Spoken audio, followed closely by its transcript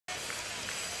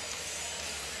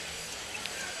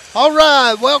All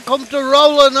right, welcome to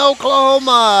Roland,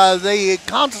 Oklahoma, the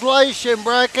consolation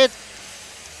bracket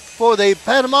for the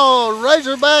Panama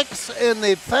Razorbacks and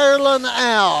the Fairland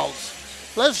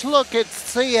Owls. Let's look at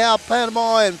see how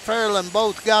Panama and Fairland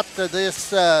both got to this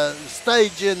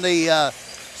stage in the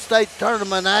state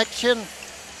tournament action.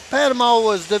 Panama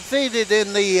was defeated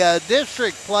in the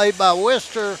district play by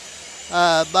Worcester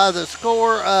by the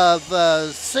score of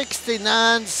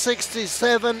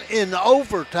 69-67 in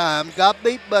overtime. Got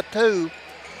beat by 2.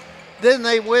 Then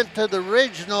they went to the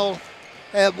regional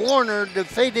at Warner,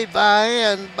 defeated by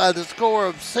hand by the score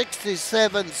of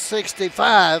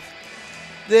 67-65.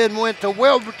 Then went to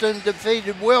Wilburton,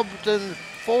 defeated Wilburton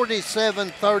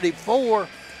 47-34.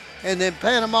 And then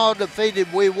Panama defeated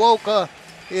Wewoka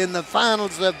in the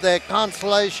finals of that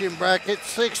consolation bracket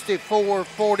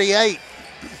 64-48.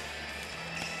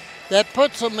 That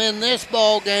puts them in this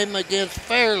ball game against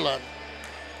Fairland.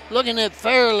 Looking at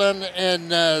Fairland and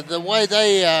the way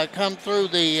they come through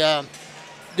the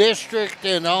district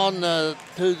and on to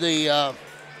the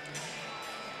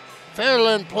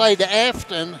Fairland played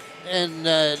Afton and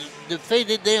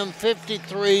defeated them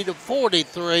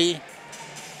 53-43.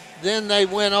 Then they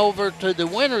went over to the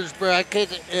winners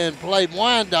bracket and played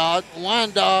Wyandotte.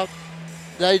 Wyandotte,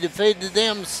 they defeated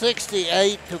them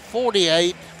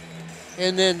 68-48.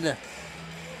 And then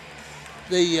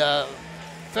the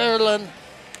Fairland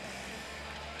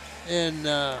and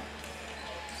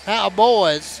Howe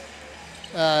boys,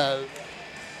 Howe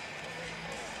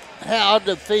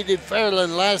defeated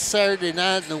Fairland last Saturday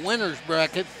night in the winners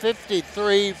bracket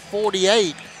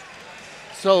 53-48.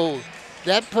 So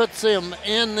that puts them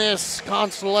in this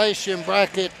consolation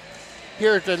bracket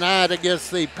here tonight against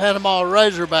the Panama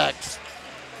Razorbacks.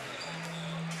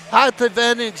 Height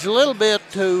advantage a little bit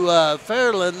to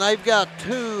Fairland. They've got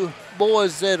 2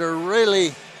 boys that are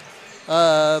really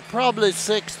probably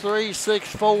 6'3",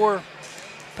 6'4".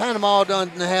 Panama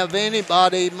doesn't have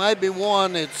anybody, maybe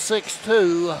one at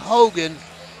 6'2", Hogan,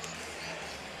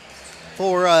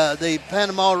 for the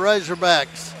Panama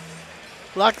Razorbacks.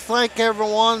 I'd like to thank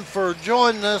everyone for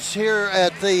joining us here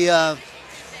at the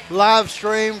live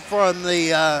stream from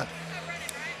the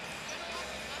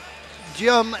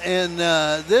gym, and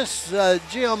this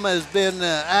gym has been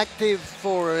active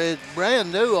for it's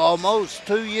brand new, almost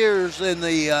 2 years in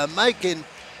the making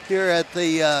here at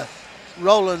the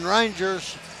Roland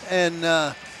Rangers. And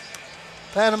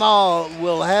Panama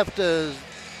will have to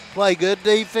play good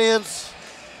defense,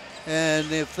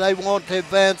 and if they want to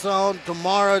advance on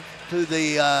tomorrow to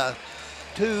the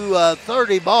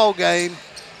 2:30 ball game,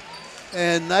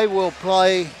 and they will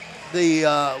play the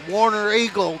Warner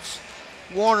Eagles.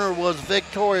 Warner was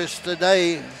victorious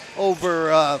today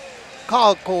over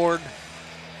Concord,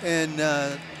 and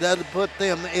that'll put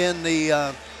them in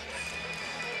the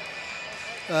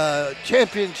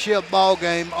championship ball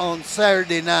game on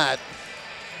Saturday night.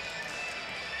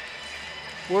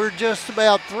 We're just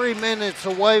about 3 minutes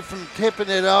away from tipping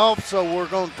it off, so we're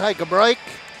going to take a break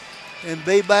and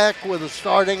be back with the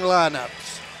starting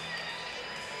lineups.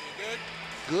 Good?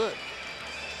 Good.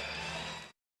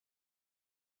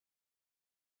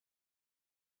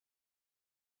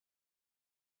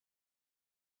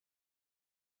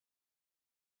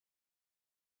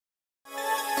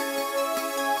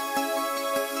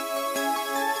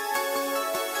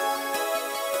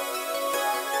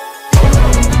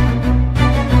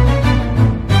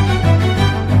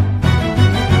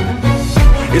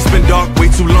 It's been dark way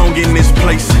too long in this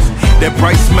place. That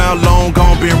bright smile long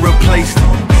gone been replaced.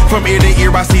 From ear to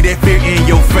ear I see that fear in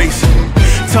your face.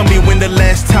 Tell me when the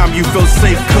last time you felt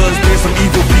safe, cause there's some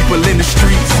evil people in the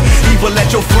streets. Evil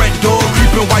at your front door,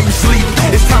 creeping while you sleep.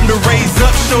 It's time to raise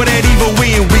up, show that evil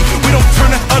we ain't weak. We don't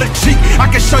turn the other cheek,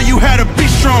 I can show you how to be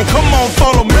strong. Come on,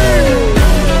 follow me.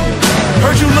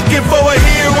 Heard you looking for a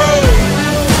hero.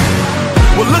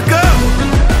 Well, look up.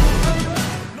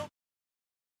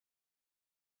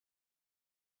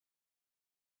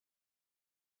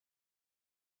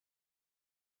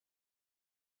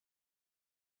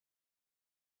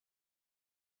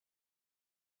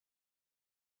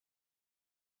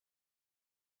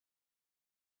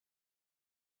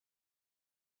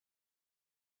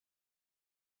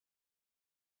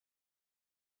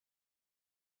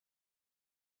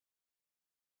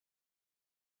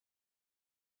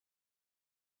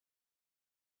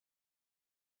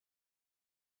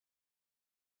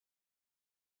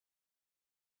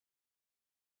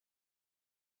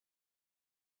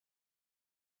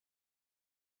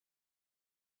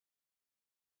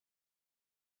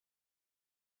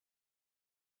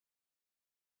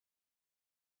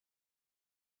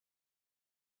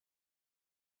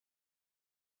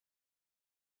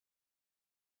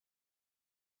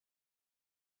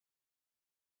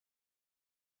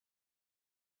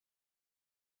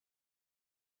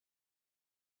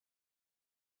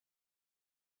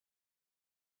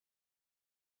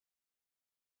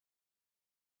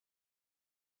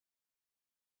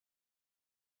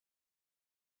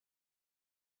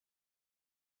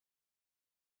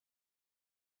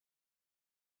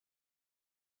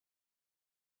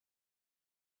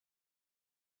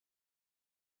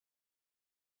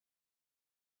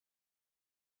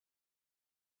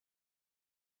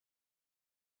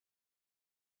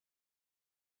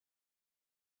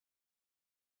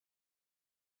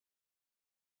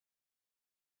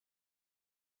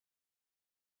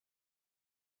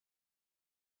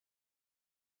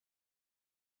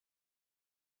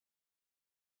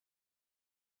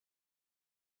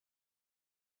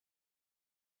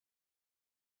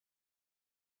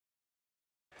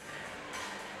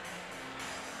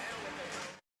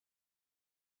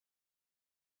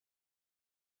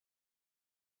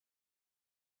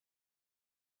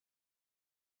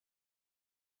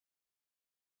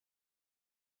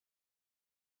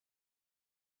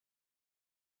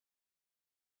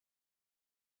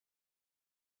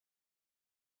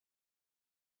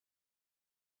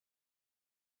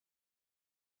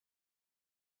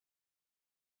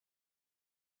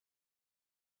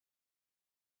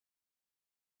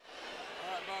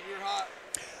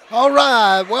 All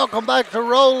right, welcome back to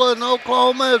Roland,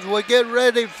 Oklahoma, as we get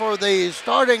ready for the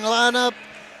starting lineup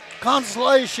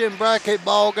consolation bracket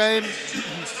ball game.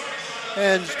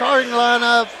 And starting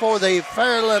lineup for the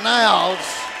Fairland Owls.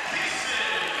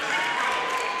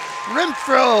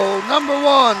 Renfro, number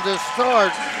 1 to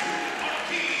start.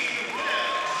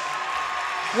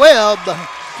 Webb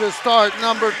to start,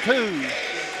 number 2.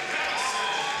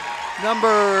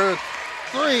 Number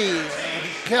 3,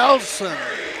 Kelson.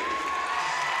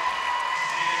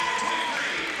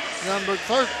 Number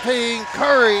 13,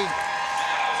 Curry.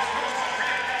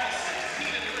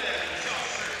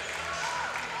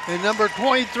 And number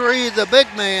 23, the big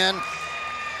man,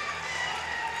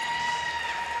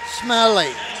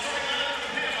 Smalley.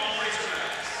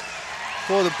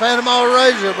 For the Panama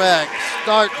Razorbacks,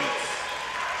 starting.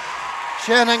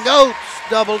 Shannon Goats,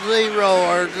 0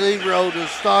 to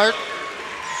start.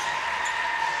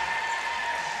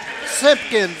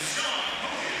 Simpkins,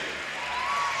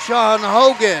 Sean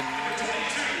Hogan.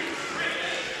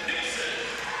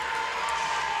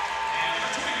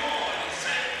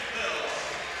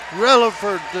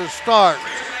 Relaford to start.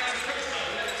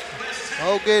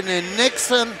 Hogan and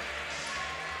Nixon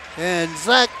and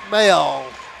Zach Bell.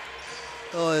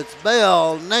 So it's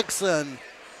Bell, Nixon,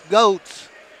 Goats,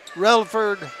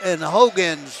 Relaford, and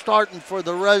Hogan starting for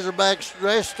the Razorbacks,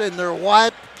 dressed in their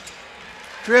white,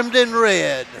 trimmed in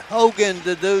red. Hogan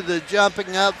to do the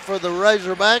jumping up for the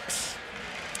Razorbacks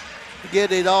to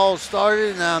get it all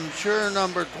started, and I'm sure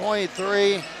number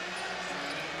 23,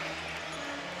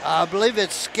 I believe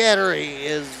it's Scattery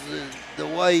is the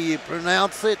way you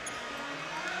pronounce it.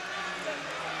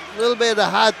 A little bit of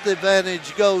height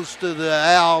advantage goes to the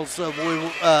Owls of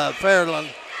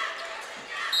Fairland.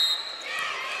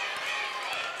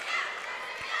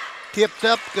 Tipped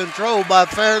up, controlled by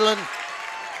Fairland.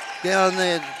 Down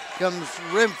there comes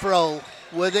Renfro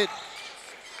with it.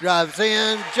 Drives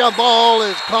in, jump ball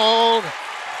is called.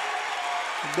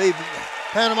 It'll be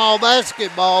Panama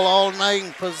basketball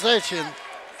alternating possession.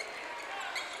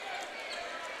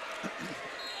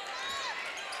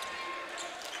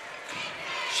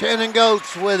 Shannon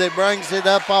Goats with it, brings it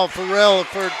up off of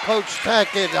Relaford. Coach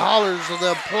Tackett hollers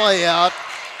the play out.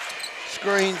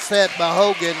 Screen set by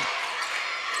Hogan.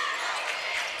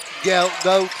 Goats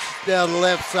down the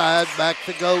left side, back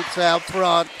to Goats out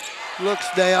front. Looks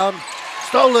down,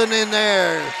 stolen in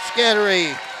there.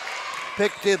 Scattery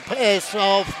picked the pass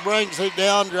off, brings it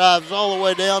down, drives all the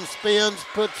way down, spins,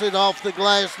 puts it off the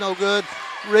glass, no good.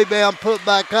 Rebound put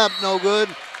back up, no good.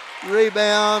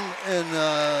 Rebound, and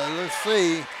let's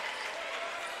see,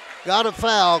 got a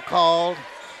foul called.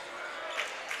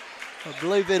 I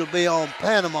believe it'll be on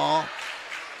Panama.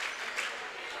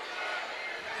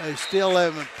 They still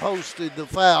haven't posted the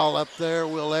foul up there.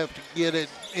 We'll have to get it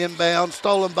inbound,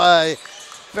 stolen by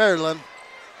Fairland.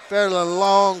 Fairland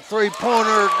long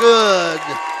three-pointer, good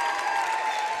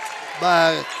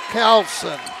by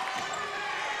Carlson.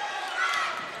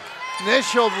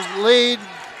 Initial lead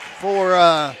for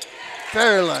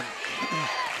Fairland.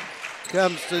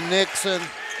 Comes to Nixon.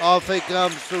 Off it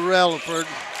comes to Relaford.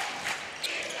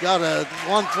 Got a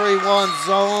 1-3-1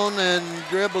 zone and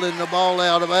dribbling the ball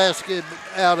out of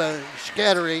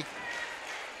Scattery.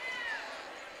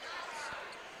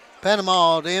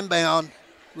 Panama to inbound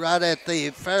right at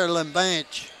the Fairland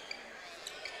bench.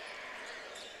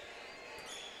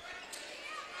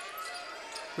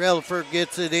 Relaford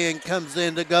gets it in, comes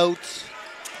into Goats.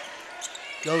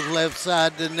 Goes left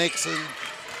side to Nixon.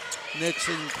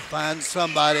 Nixon finds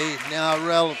somebody. Now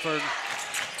Relaford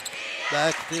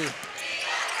back to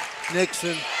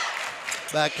Nixon.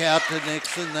 Back out to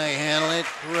Nixon. They handle it.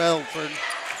 Relaford.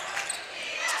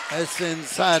 That's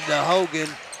inside to Hogan.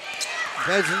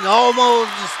 That's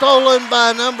almost stolen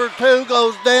by number 2.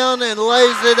 Goes down and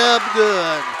lays it up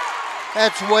good.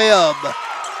 That's Webb.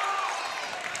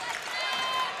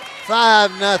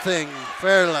 5-0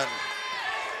 Fairland.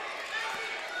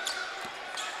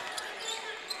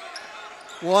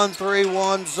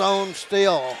 1-3-1 zone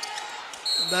still.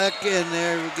 Back in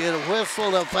there, we get a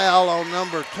whistle, a foul on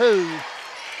number 2.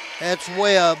 That's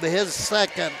Webb, his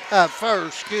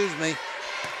first, excuse me.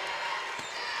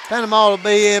 Panama will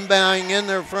be inbounding in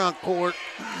their front court.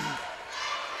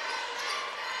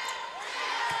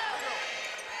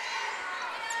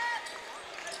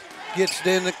 Gets it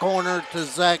in the corner to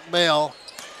Zach Bell.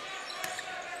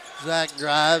 Zach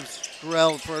drives,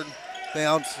 Relaford,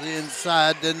 bounce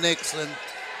inside to Nixon.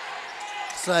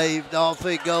 Saved, off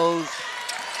it goes.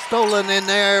 Stolen in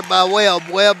there by Webb.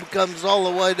 Webb comes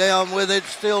all the way down with it,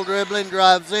 still dribbling,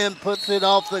 drives in, puts it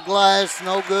off the glass,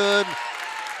 no good.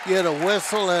 Get a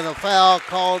whistle and a foul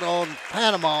called on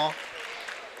Panama.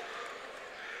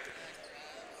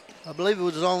 I believe it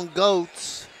was on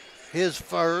Goats, his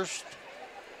first.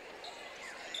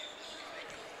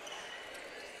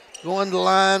 Going to the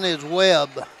line is Webb.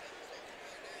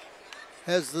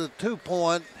 Has the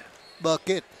 2-point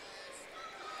bucket.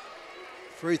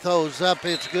 Free throws up,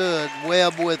 it's good.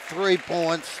 Webb with 3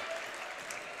 points.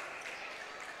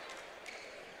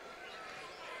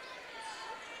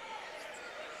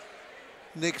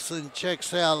 Nixon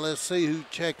checks out. Let's see who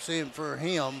checks in for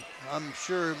him. I'm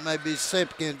sure it may be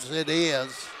Simpkins. It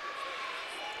is.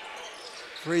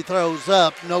 Free throws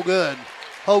up, no good.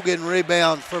 Hogan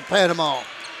rebounds for Panama.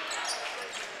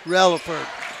 Relaford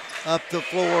up the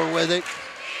floor with it.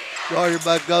 Guarded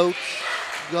by Goats.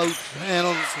 Goats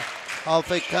handles.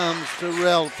 Off it comes to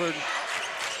Relaford.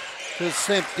 To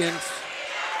Simpkins.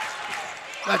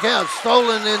 Back out,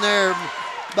 stolen in there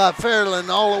by Fairland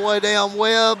all the way down.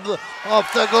 Webb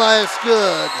off the glass,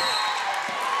 good.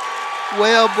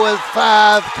 Webb with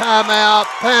 5, timeout,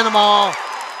 Panama,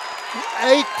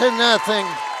 8-0.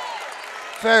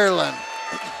 Fairland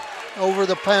over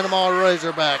the Panama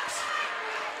Razorbacks.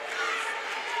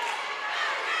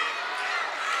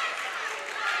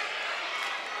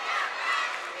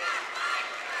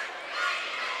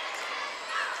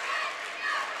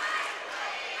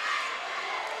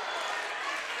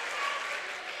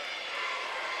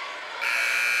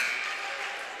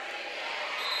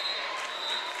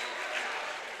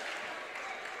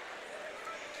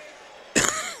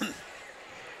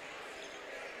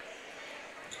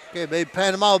 Okay, be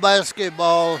Panama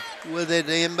basketball with it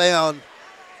inbound.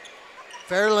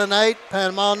 Fairland 8,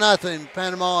 Panama nothing.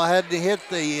 Panama hadn't hit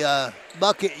the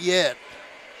bucket yet.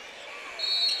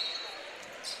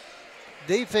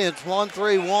 Defense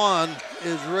 1-3-1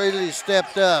 is really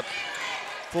stepped up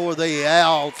for the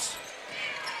Owls.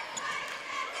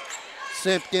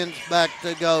 Simpkins back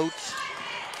to Goats.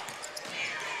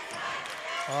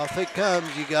 Off it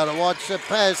comes. You got to watch the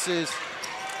passes.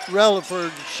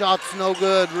 Relaford, shots no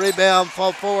good. Rebound,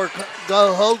 fall forward.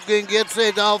 Go Hogan gets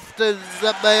it off to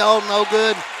Zabel, no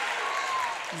good.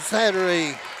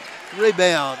 Sattery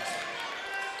rebounds.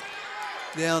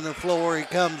 Down the floor, he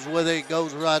comes with it.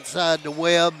 Goes right side to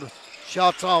Webb.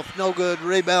 Shots off, no good.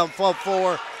 Rebound, fall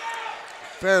forward.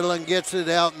 Fairland gets it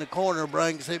out in the corner,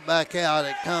 brings it back out.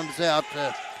 It comes out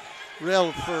to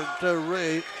Relaford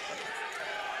to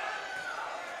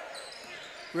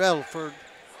Relaford.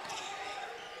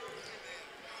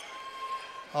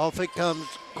 Off it comes,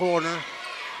 corner.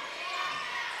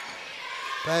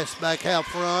 Pass back out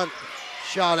front.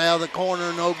 Shot out of the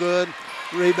corner, no good.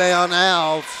 Rebound,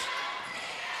 Owls.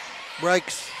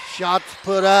 Breaks, shots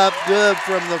put up, good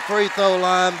from the free throw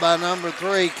line by number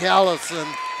 3, Callison.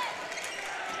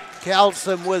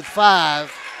 Callison with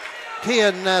 5,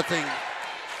 10-0.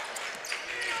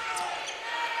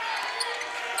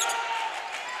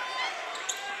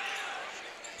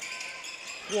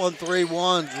 One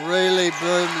 3-1's really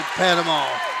boomed Panama.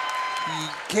 You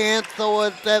can't throw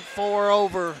it that far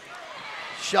over.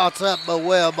 Shots up by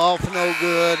Webb, off no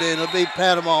good, and it'll be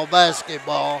Panama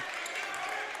basketball.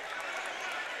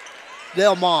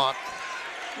 Delmont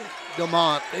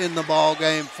in the ball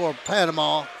game for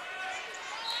Panama.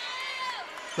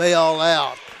 They all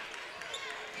out.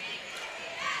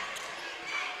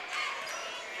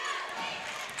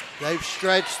 They've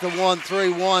stretched the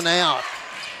 1-3-1 out.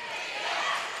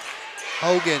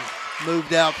 Hogan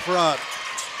moved out front.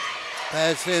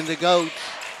 Pass into Goats.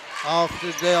 Off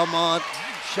to Delmont.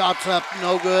 Shots up,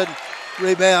 no good.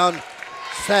 Rebound,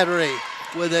 Sattery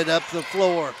with it up the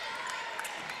floor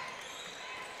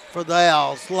for the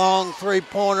Owls. Long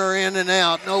three-pointer in and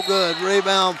out, no good.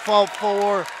 Rebound, fall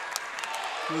forward.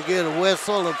 We get a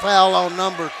whistle, a foul on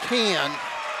number 10.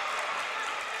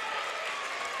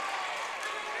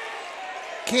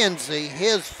 Kinsey,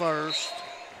 his first.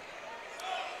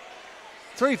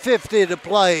 3:50 to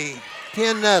play,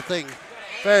 10-0,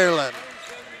 Fairland.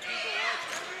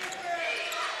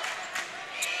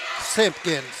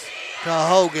 Simpkins to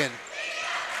Hogan,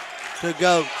 to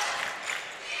Goats.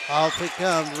 Off it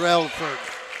comes, Relaford.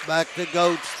 Back to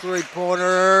Goats,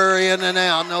 three-pointer, in and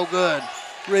out, no good.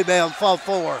 Rebound, fall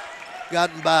forward,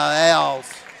 gotten by Owls.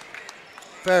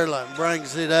 Fairland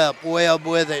brings it up, Webb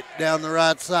with it, down the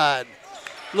right side.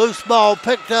 Loose ball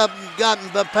picked up and gotten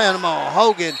by Panama.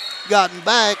 Hogan gotten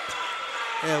back,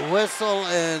 and whistle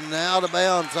and out of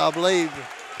bounds, I believe.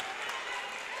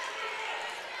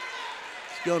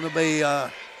 It's going to be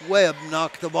Webb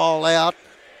knocked the ball out.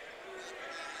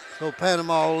 So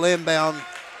Panama will inbound.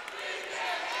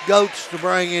 Goats to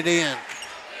bring it in.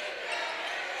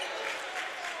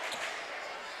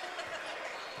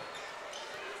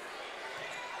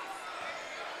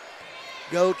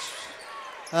 Goats,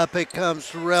 up it comes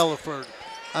to Relaford.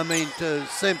 To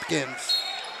Simpkins.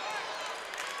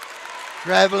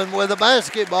 Traveling with a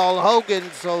basketball, Hogan,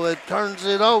 so it turns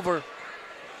it over.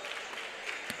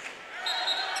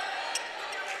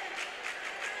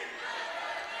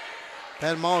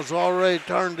 Panama's already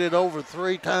turned it over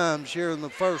 3 times here in the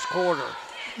first quarter.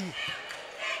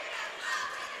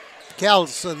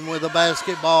 Callison with a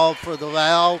basketball for the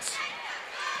Owls.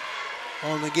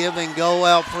 On the give and go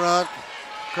out front,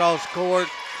 cross court,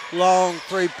 long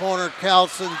three-pointer,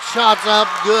 Callison, shots up,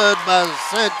 good by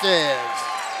Sanchez.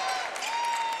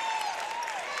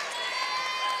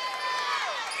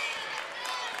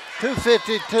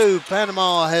 .252,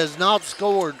 Panama has not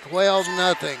scored,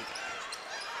 12-0.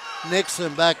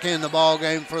 Nixon back in the ball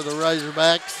game for the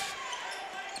Razorbacks.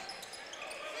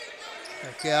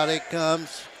 Back out it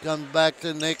comes back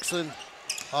to Nixon.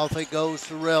 Off it goes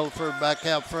to Relford, back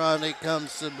out front. It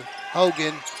comes to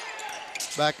Hogan.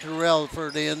 Back to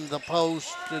Relford in the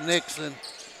post to Nixon.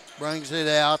 Brings it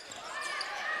out.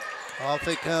 Off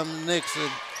it comes Nixon.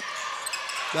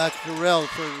 Back to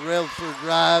Relford. Relford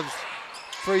drives.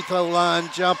 Free throw line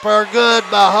jumper. Good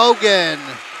by Hogan.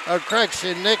 Or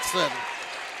correction, Nixon.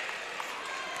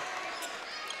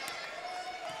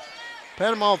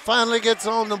 Panama finally gets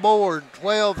on the board,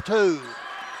 12-2.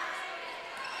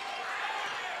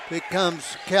 Here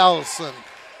comes Callison.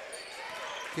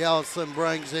 Callison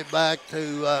brings it back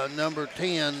to number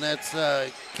 10. That's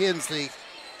Kinsey.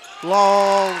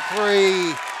 Long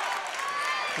three. A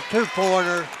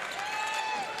two-pointer.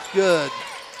 Good.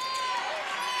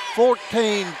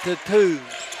 14-2.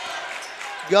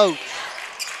 Goats.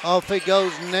 Off it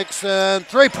goes Nixon.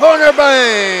 Three-pointer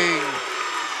bang!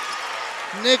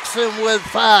 Nixon with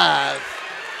 5.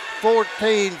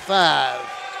 14-5.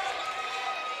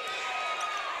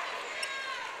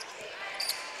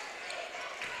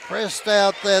 Pressed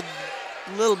out that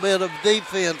little bit of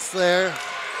defense there.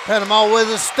 Panama with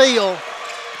a steal.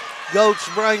 Goats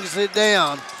brings it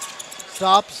down.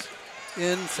 Stops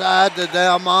inside to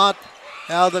Dalmont.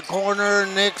 Out of the corner,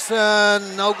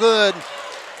 Nixon, no good.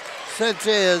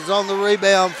 Sanchez on the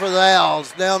rebound for the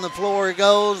Owls. Down the floor he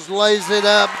goes, lays it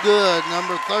up, good.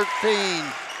 Number 13,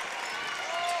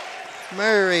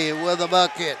 Murray with a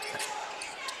bucket.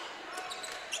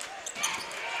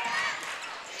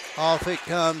 Off it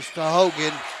comes to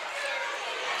Hogan.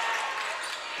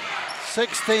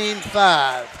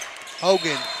 16-5.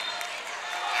 Hogan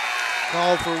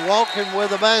called for walking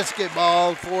with a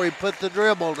basketball before he put the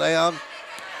dribble down.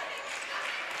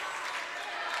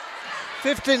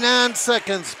 59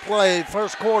 seconds played,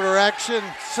 first quarter action.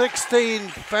 16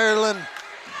 Fairland,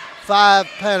 5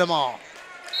 Panama.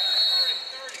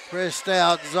 Pressed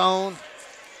out zone.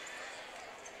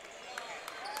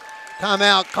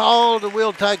 Timeout called, and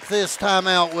we'll take this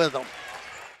timeout with them.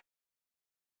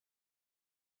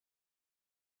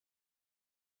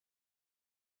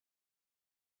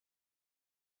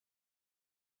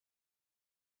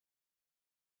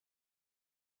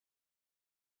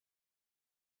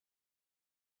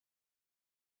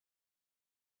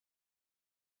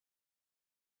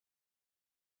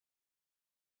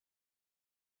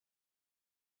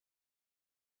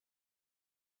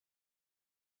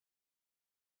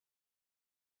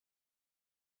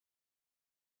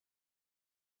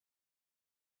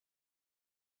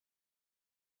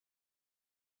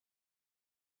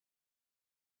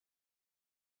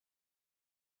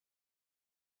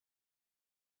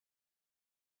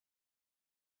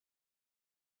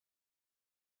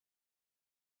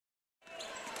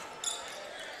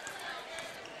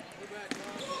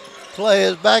 Play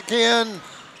is back in,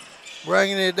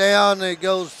 bringing it down. It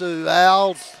goes to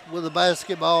Owls with the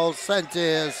basketball.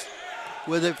 Sanchez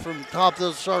with it from top of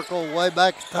the circle, way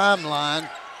back to timeline,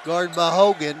 guarded by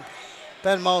Hogan.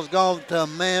 Panama's gone to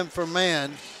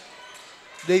man-for-man.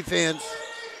 Defense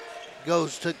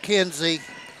goes to Kinsey.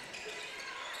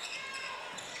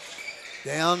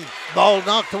 Down, ball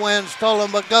knocked away and stolen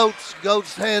by Goats.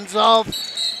 Goats hands off.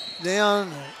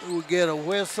 Down, we get a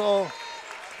whistle.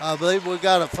 I believe we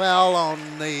got a foul on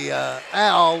the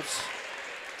Owls.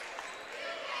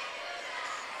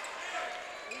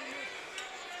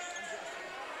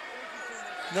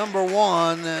 Number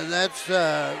 1, that's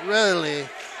really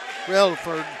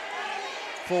Relford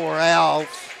for Owls.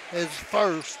 It's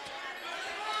first.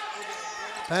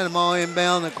 Panama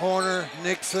inbound the corner.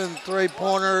 Nixon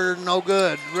three-pointer, no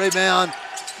good. Rebound,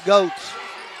 Goats.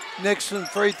 Nixon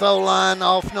free throw line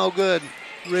off, no good.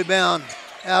 Rebound.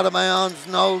 Out of bounds,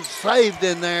 no, saved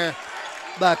in there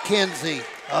by Kinsey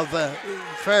of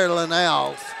Fairland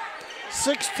Owls.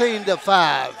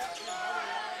 16-5.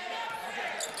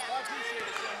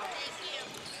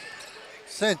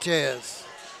 Sanchez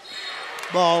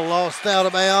Ball lost out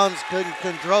of bounds, couldn't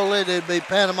control it. It'd be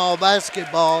Panama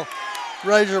basketball.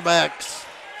 Razorbacks.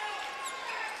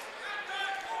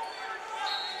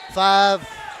 5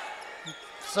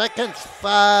 seconds,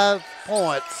 5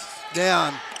 points.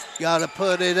 Down, got to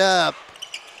put it up.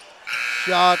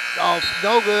 Shot off,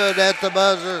 no good at the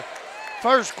buzzer.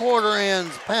 First quarter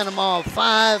ends, Panama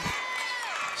 5-16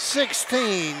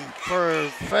 for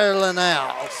Fairland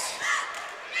Owls.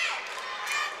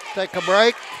 Take a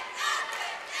break.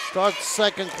 Start the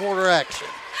second quarter action.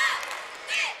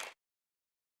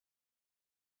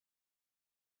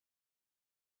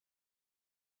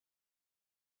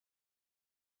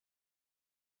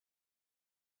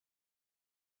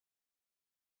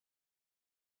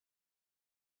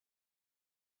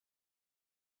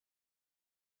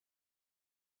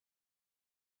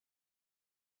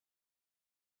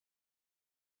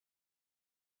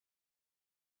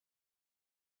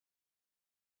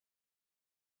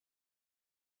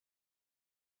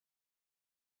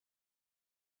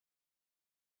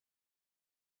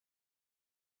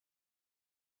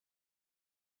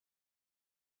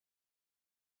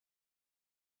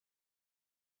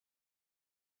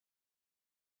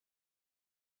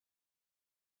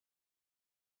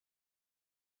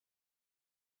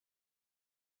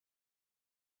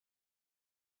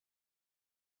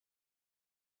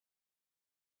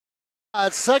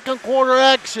 Second quarter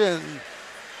action.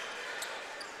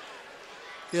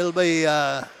 It'll be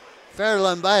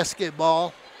Fairland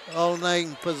basketball.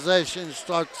 Alternating possession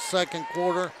starts the second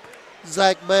quarter.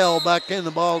 Zach Bell back in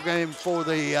the ball game for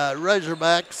the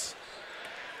Razorbacks.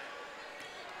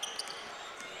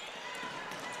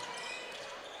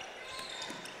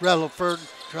 Relaford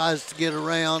tries to get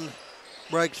around,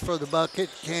 breaks for the bucket,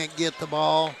 can't get the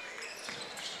ball.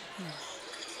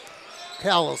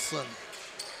 Callison.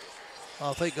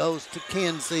 Off it goes to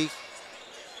Kinsey.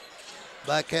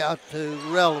 Back out to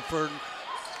Relaford.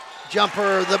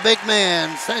 Jumper, the big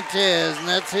man, Sanchez, and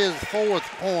that's his 4th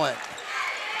point.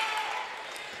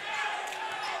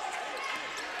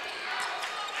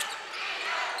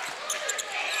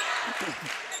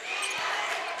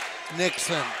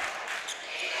 Nixon.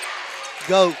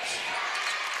 Goats.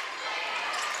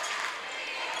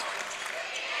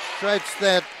 Stretch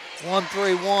that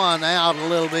 1-3-1 out a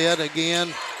little bit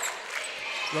again.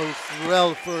 Goes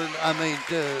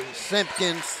to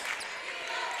Simpkins,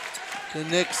 to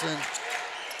Nixon.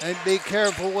 And be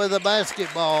careful with the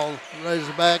basketball,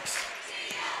 Razorbacks.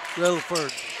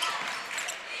 Relaford.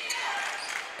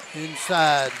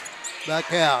 Inside,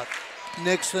 back out.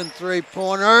 Nixon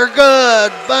 3-pointer,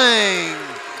 good, bang.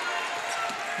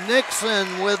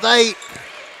 Nixon with 8.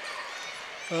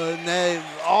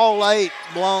 All 8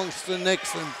 belongs to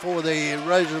Nixon for the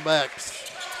Razorbacks.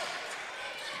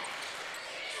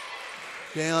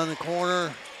 Down the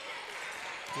corner,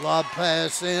 lob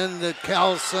pass in to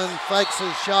Callison, fakes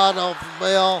a shot off the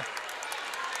Bell.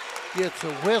 Gets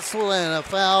a whistle and a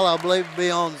foul, I believe, to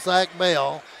be on Zach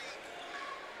Bell.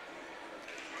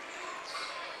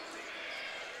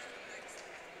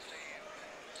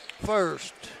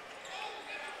 First,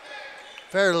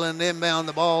 Fairland inbound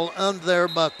the ball under their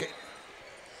bucket.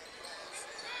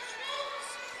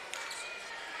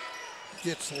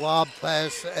 Gets the lob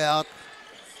pass out.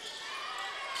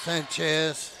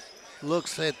 Sanchez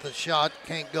looks at the shot,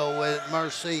 can't go with it.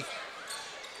 Mercy.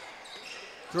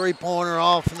 3-pointer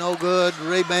off, no good.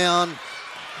 Rebound,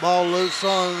 ball loose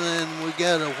on, and we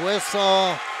get a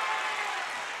whistle.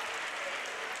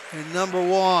 And number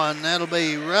 1, that'll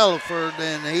be Relaford,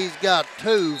 and he's got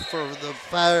 2 for the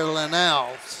Fairland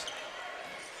Owls.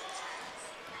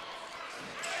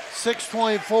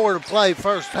 6:24 to play,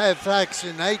 first half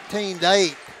action,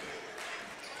 18-8.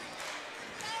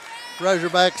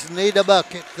 Razorbacks need a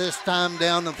bucket this time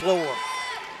down the floor.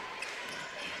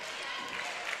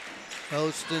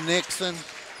 Goes to Nixon.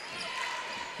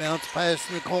 Bounce pass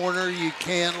in the corner. You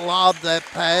can't lob that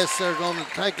pass. They're going to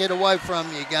take it away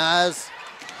from you, guys.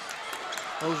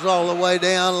 Goes all the way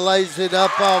down, lays it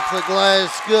up off the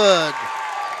glass. Good.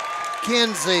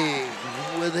 Kinsey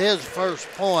with his first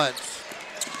points.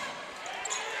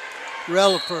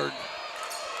 Relaford.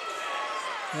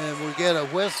 And we get a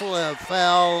whistle and a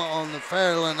foul on the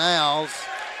Fairland Owls.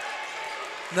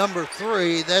 Number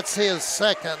 3, that's his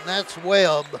second. That's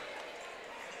Webb.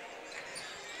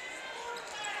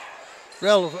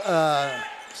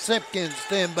 Simpkins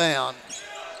to inbound.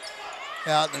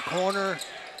 Out in the corner.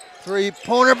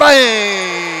 3-pointer,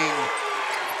 bang!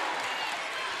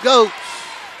 Goats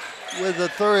with a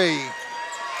 3.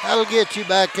 That'll get you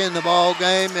back in the ball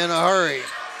game in a hurry.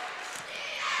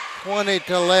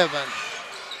 20-11.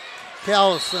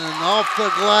 Callison off the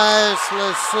glass,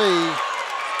 let's see.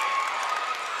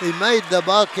 He made the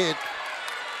bucket,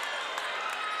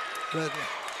 but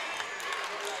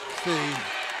see,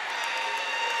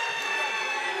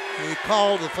 he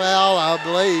called the foul, I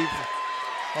believe,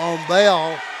 on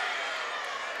Bell.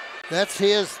 That's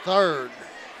his third.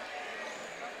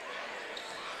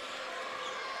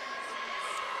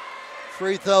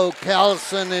 Free throw,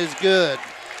 Callison is good.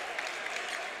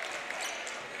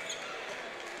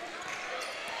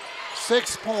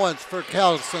 6 points for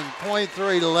Callison,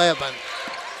 23-11.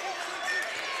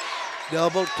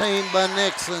 Double team by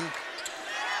Nixon.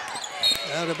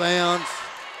 Out of bounds.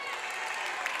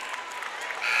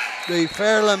 The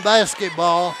Fairland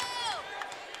basketball.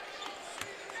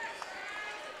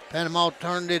 Panama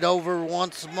turned it over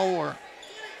once more.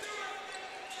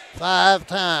 5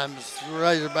 times the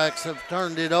Razorbacks have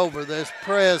turned it over. This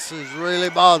press is really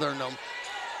bothering them.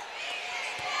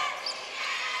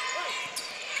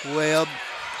 Webb.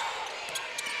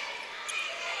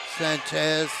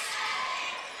 Sanchez.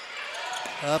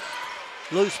 Up.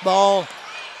 Loose ball.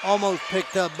 Almost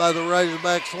picked up by the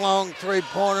Razorbacks. Long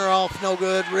three-pointer off, no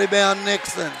good. Rebound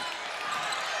Nixon.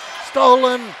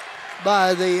 Stolen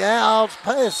by the Owls.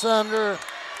 Pass under.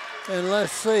 And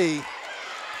let's see.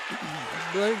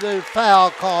 I believe there's a foul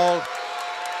called.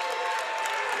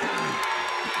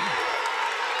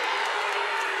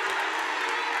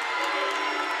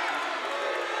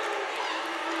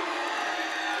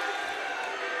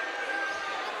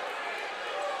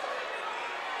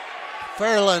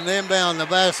 Fairland inbound the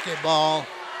basketball.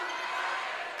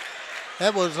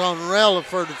 That was on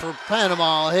Relaford for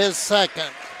Panama, his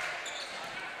second.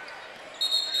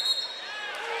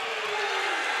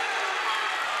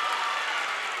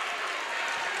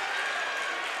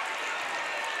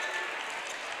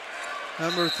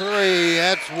 Number 3,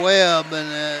 that's Webb,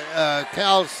 and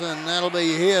Callison, that'll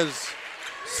be his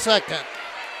second.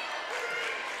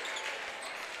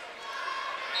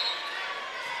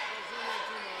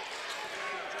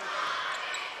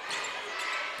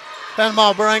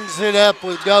 Panama brings it up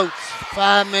with Goats.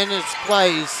 5 minutes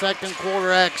play, second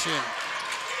quarter action.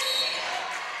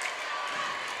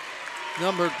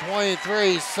 Number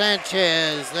 23,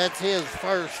 Sanchez, that's his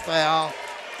first foul.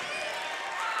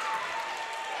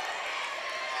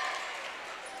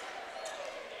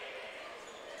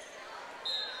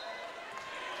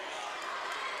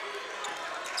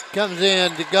 Comes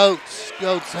in to Goats.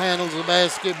 Goats handles the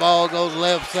basketball, goes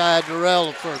left side to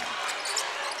Relaford.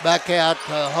 Back out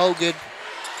to Hogan.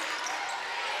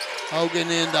 Hogan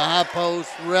into high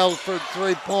post. Relaford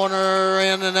three-pointer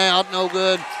in and out, no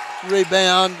good.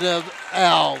 Rebound of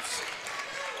Owls.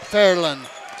 Fairland.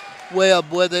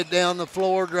 Webb with it down the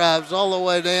floor, drives all the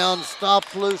way down,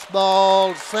 stops loose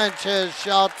ball. Sanchez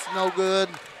shots no good.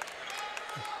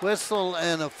 Whistle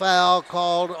and a foul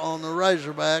called on the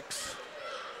Razorbacks.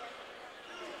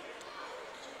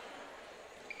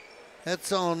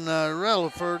 That's on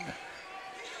Relaford.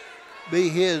 Be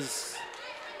his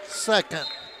second.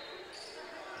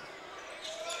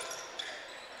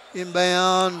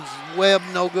 Inbounds, Webb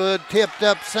no good. Tipped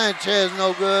up, Sanchez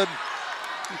no good.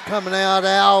 Coming out,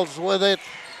 Owls with it.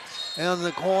 In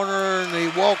the corner, and he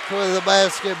walked with the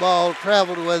basketball,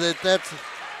 traveled with it. That's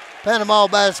Panama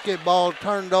basketball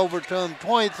turned over to him,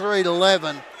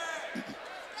 23-11.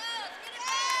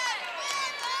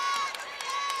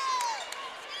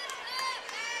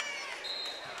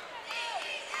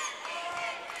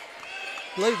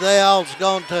 I believe the Owls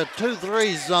gone to a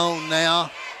 2-3 zone now.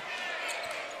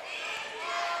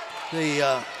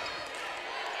 The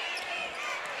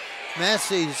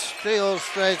Massey's still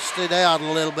stretched it out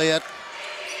a little bit.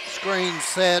 Screen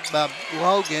set by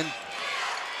Logan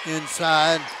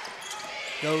inside.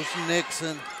 Goes to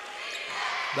Nixon.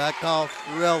 Back off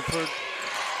Relaford.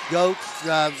 Goats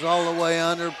drives all the way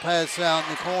under. Pass out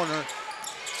in the corner.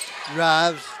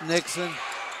 Drives. Nixon.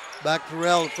 Back to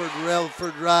Relaford.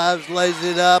 Relaford drives. Lays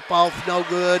it up. Off no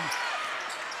good.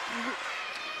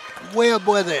 Webb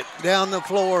with it. Down the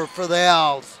floor for the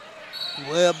Owls.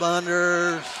 Webb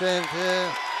under.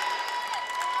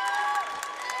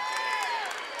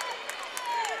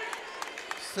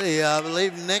 See, I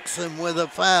believe Nixon with a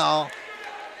foul.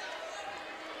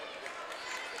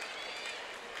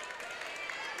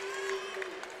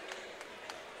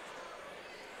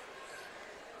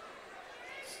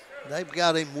 They've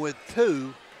got him with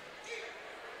 2.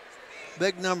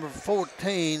 Big number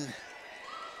 14,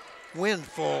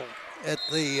 Windful at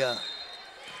the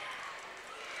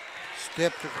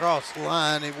stepped across the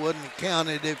line. He wouldn't have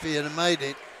counted if he had made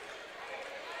it.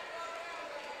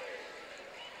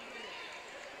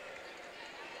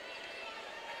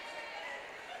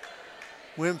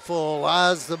 Windful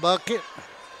eyes the bucket.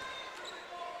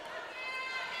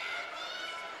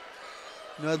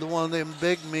 Another one of them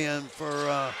big men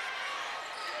for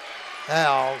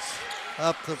Owls.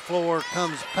 Up the floor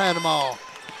comes Panama,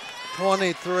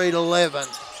 23-11.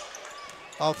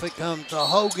 Off it comes to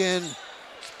Hogan,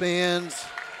 spins.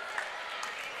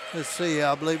 Let's see,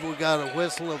 I believe we got a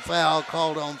whistle of foul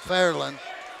called on Fairland.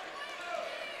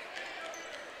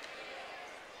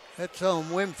 That's on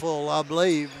Winful, I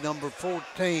believe, number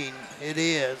 14. It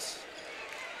is.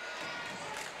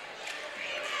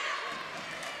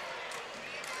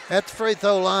 At the free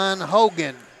throw line,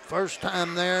 Hogan. First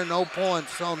time there, no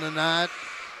points on the night.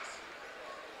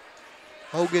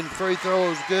 Hogan free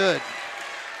throw is good.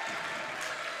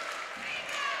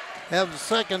 Have the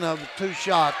second of a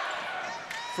two-shot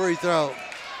free throw.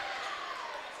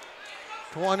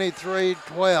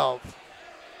 23-12.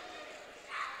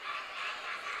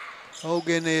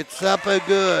 Hogan, it's up and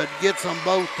good. Gets them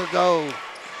both to go.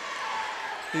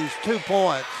 These 2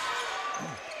 points.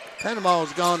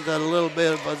 Panama's gone to a little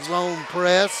bit of a zone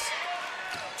press.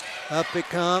 Up it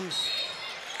comes.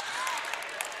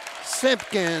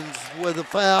 Simpkins with a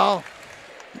foul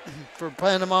for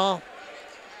Panama.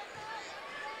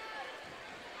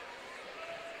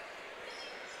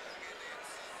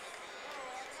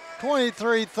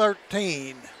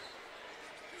 (23-13).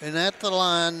 And at the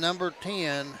line, number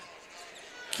 10,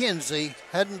 Kinsey,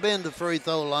 hadn't been to free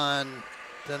throw line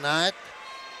tonight.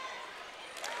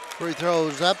 Free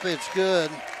throws up, it's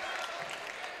good.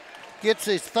 Gets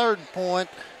his 3rd point.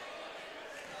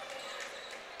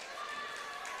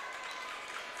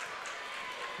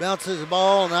 Bounces the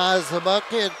ball and eyes the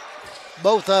bucket.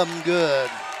 Both of them good.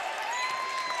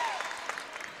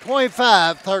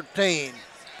 25-13.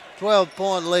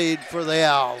 12-point lead for the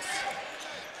Owls.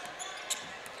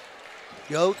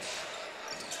 Goats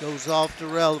goes off to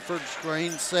Relaford.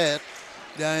 Screen set.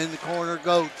 Down in the corner,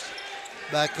 Goats.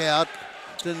 Back out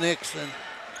to Nixon.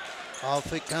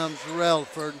 Off it comes to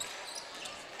Relaford.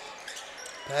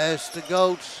 Pass to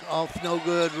Goats. Off no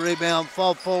good. Rebound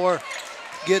fall for.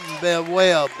 Getting by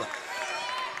Webb.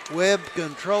 Webb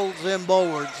controls them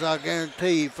boards, I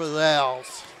guarantee, for the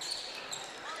Owls.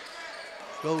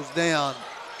 Goes down.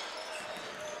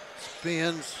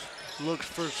 Spins. Looks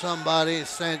for somebody.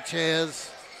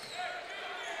 Sanchez.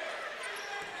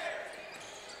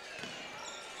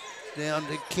 Down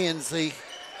to Kinsey.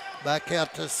 Back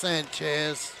out to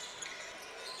Sanchez.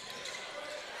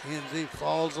 Kinsey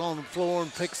falls on the floor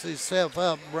and picks himself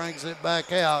up, brings it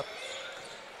back out.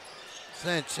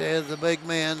 Sanchez, the big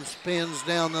man, spins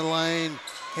down the lane,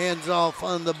 hands off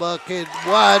on the bucket.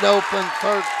 Wide open,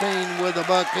 13 with a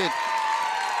bucket.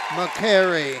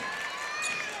 McCary.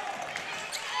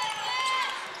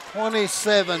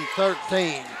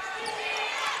 27-13.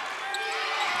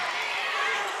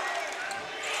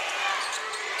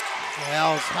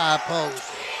 Owls high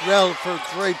post. Relaford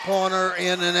three-pointer,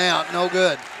 in and out, no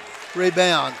good.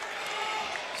 Rebound.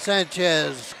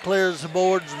 Sanchez clears the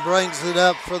boards and brings it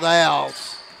up for the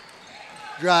Owls.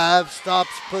 Drive, stops,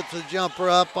 puts a jumper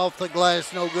up off the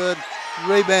glass, no good.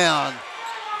 Rebound.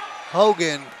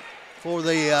 Hogan for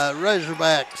the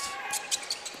Razorbacks.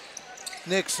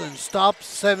 Nixon stops,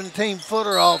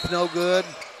 17-footer off, no good.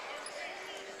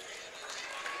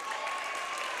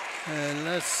 And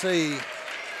let's see,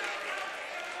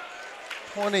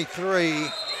 23.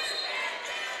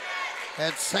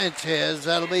 That's Sanchez.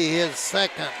 That'll be his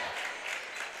second.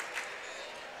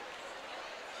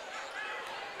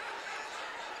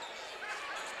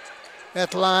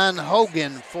 At the line,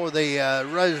 Hogan for the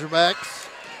Razorbacks.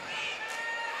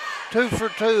 2 for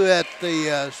 2 at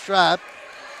the stripe.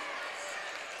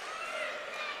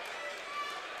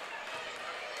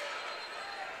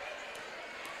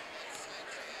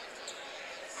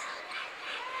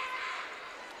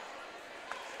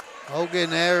 Hogan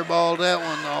airballed that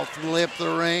one off the lip of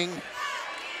the ring.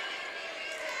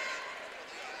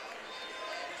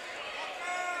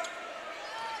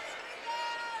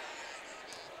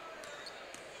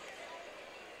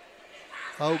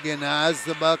 Hogan eyes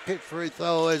the bucket. Free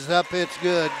throw is up. It's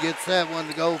good. Gets that one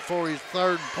to go for his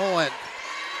 3rd point.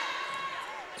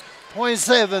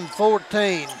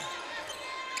 27-14.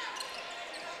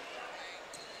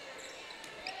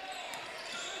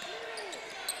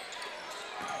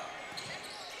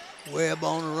 Webb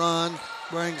on the run,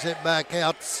 brings it back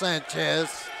out to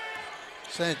Sanchez.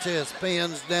 Sanchez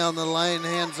spins down the lane,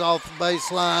 hands off the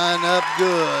baseline, up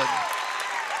good.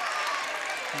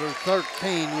 Number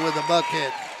 13 with a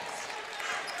bucket.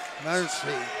 Mercy.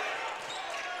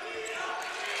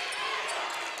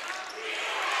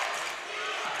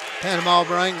 Panama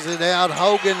brings it out.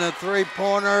 Hogan, the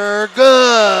three-pointer,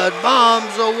 good.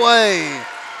 Bombs away.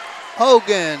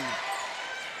 Hogan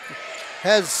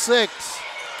has 6.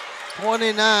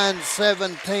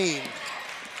 29-17.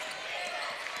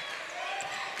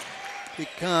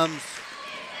 Becomes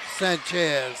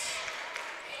Sanchez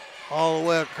all the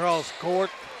way across court.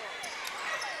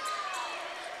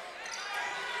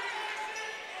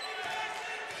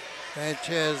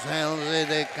 Sanchez handles it.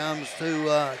 It comes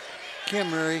to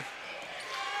Kimmery.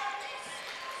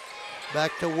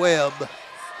 Back to Webb.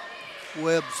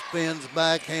 Webb spins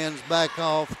back, hands back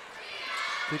off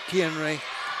to Kimmery.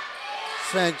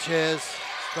 Sanchez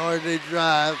started to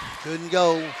drive, couldn't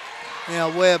go. Now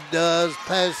Webb does,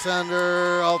 pass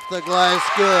under, off the glass,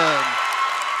 good.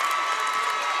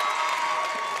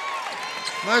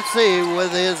 Mercy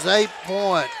with his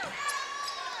 8-point.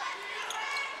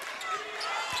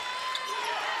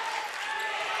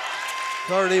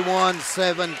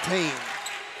 (31-17).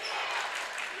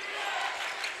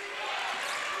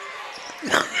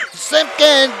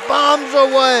 Simpkins bombs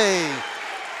away.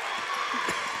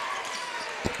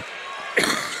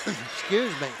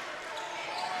 Excuse me.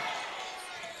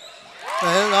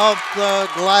 And off the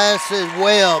glass is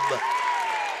Webb.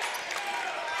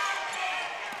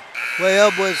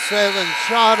 Webb with 7,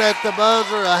 shot at the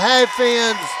buzzer, a half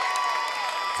ends.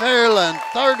 Fairland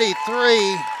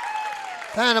 33,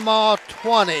 Panama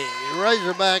 20,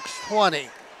 Razorbacks 20.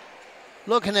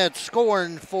 Looking at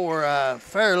scoring for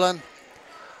Fairland,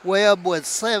 Webb with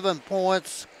 7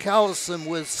 points, Callison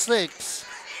with 6,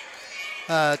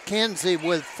 Kinsey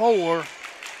with 4,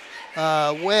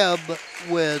 Webb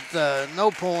with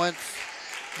no points.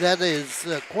 That is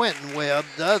Quentin Webb.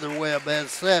 The other Webb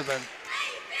has 7.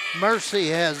 Mercy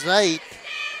has 8,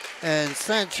 and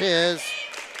Sanchez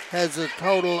has a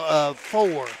total of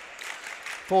 4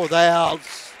 for the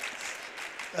Owls,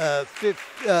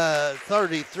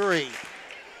 33.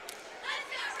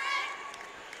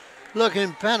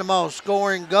 Looking Panama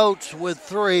scoring, Goats with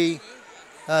 3,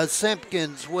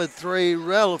 Simpkins with 3,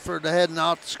 Relaford had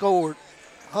not scored,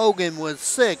 Hogan with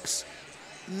 6,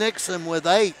 Nixon with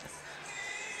 8,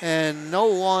 and no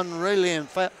one really, in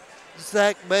fact,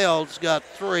 Zach Bell's got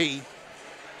 3.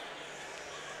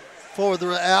 For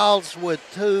the Owls with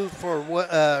 2 for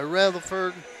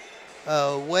Rutherford,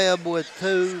 Webb with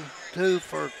 2, 2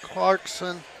 for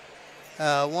Clarkson,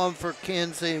 1 for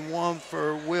Kinsey, 1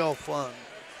 for Wilfun.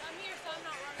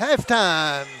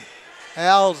 Halftime,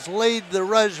 Owls lead the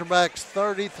Razorbacks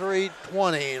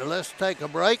 33-20. Let's take a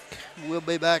break. We'll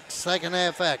be back second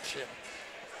half action.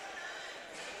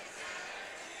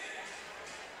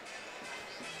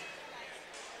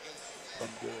 I'm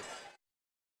good.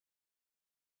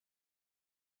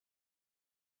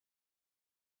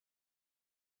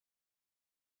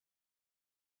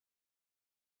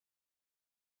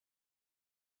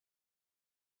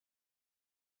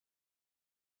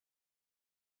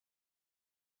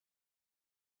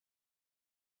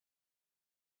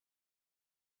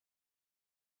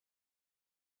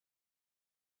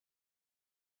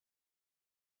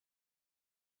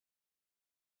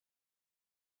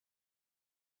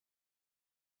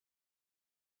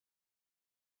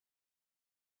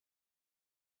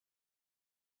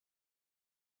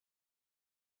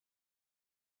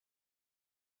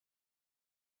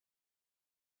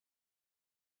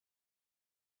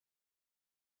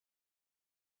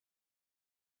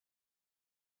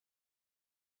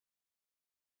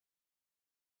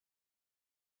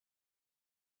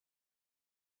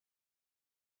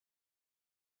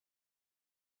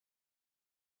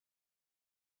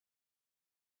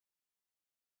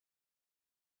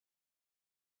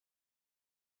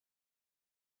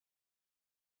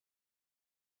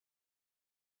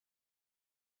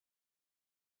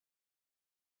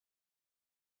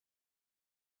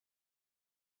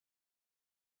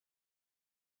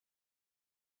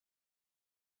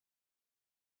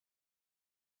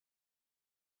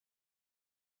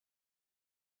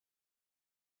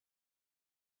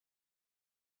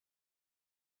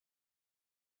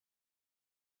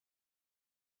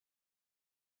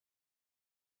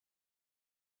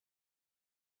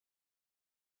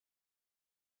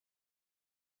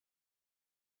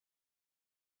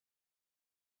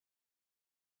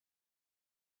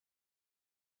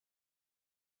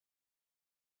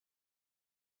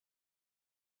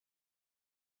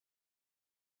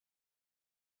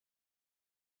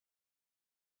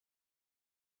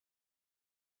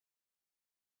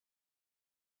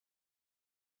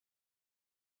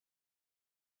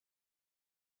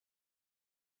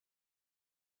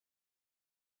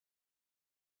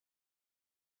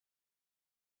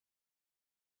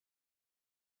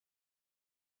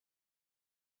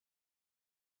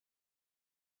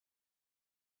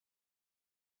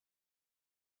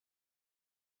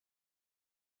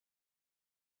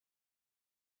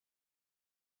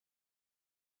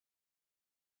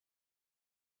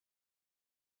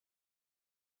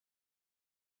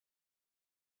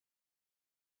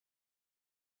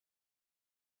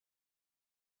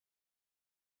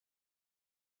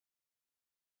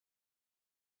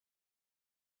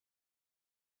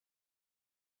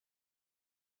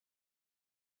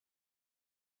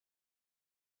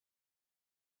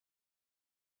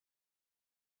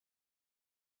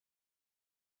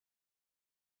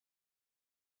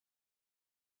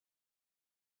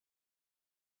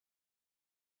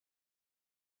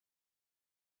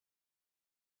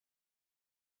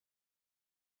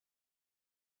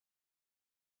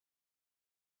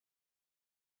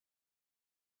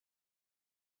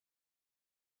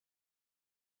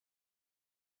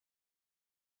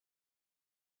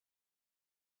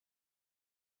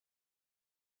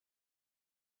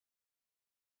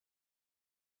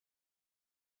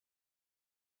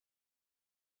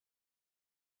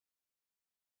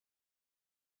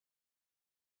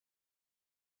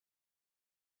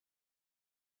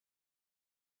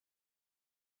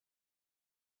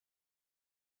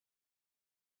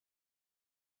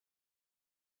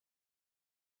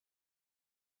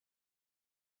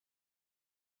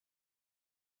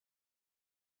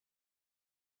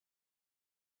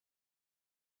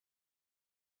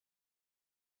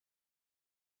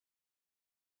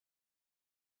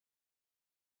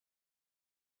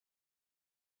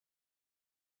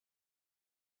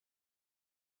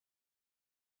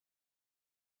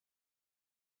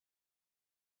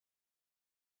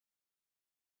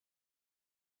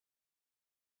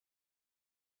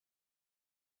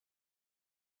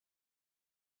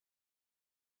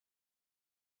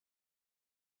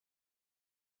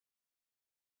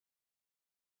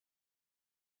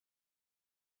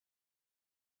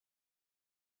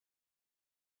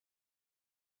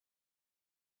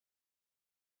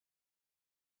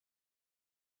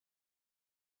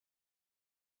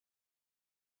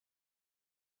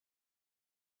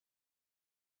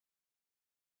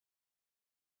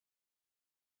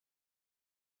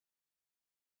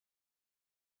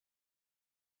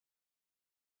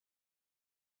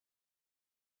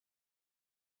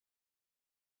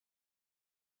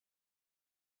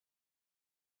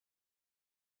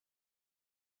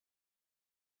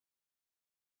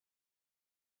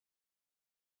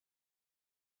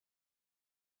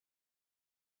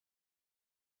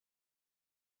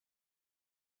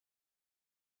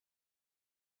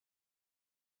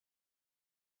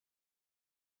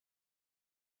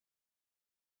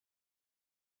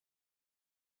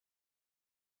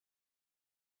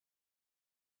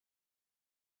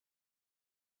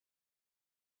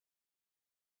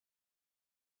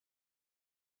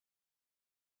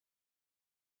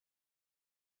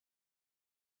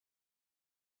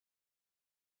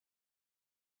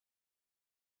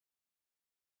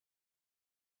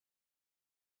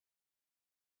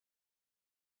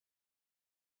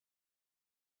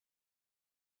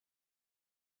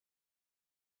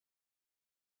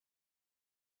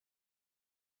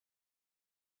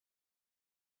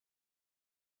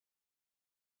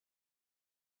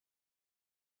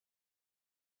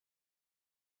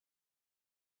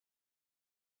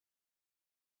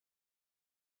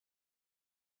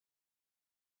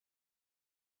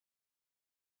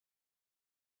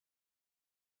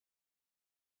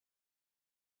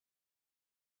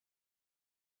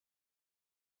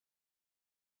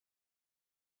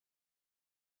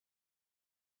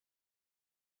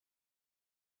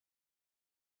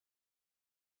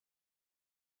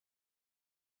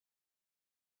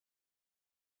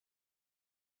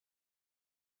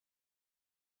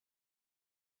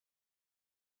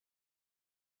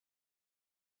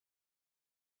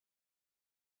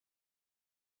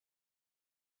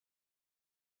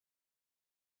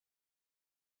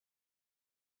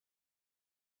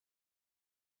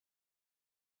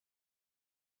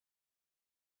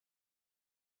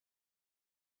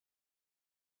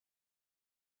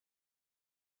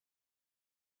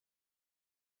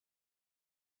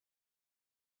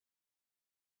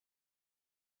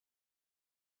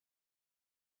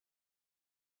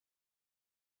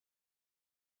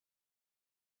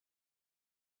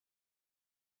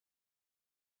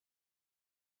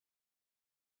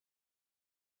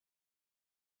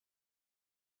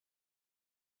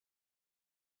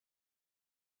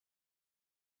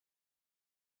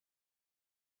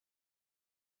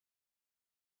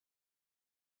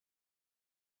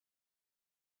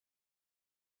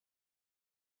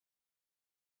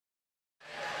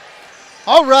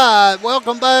 All right,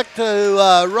 welcome back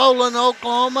to Roland,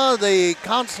 Oklahoma, the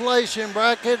consolation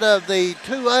bracket of the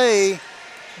 2A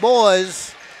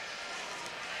boys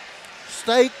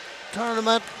state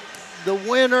tournament. The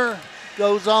winner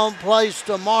goes on place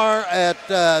tomorrow at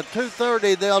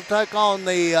 2:30. They'll take on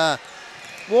the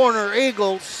Warner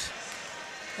Eagles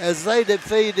as they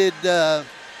defeated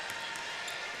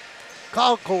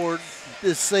Concord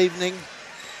this evening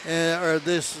or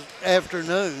this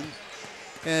afternoon.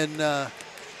 And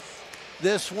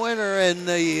this winner and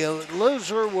the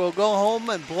loser will go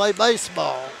home and play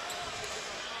baseball.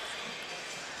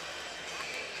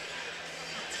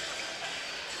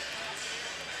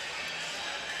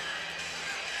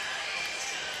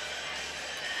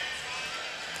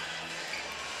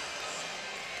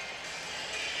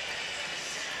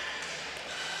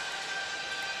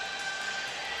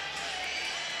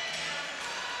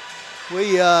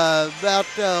 We about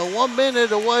 1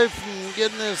 minute away from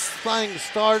getting this thing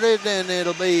started, and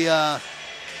it'll be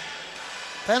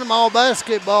Panama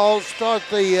basketball start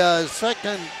the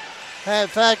second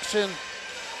half action.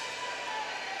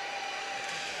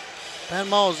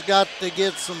 Panama's got to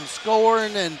get some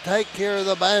scoring and take care of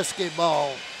the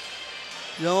basketball.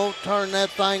 Don't turn that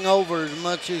thing over as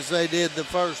much as they did the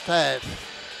first half.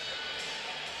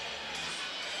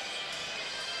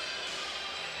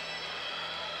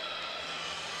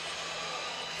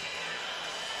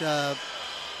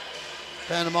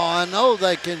 Panama, I know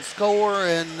they can score,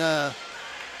 and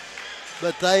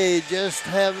but they just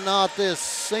have not. This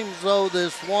seems though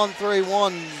this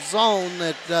 1-3-1 zone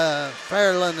that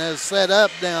Fairland has set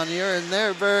up down here, and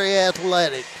they're very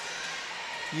athletic.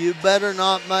 You better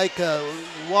not make a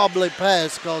wobbly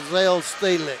pass because they'll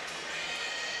steal it.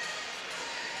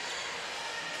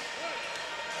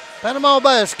 Panama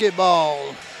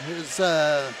basketball is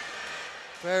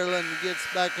Fairland gets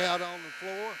back out on the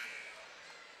floor.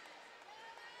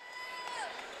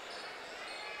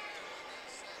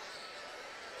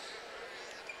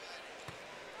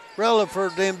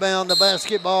 Relaford inbound the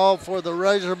basketball for the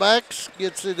Razorbacks.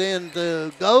 Gets it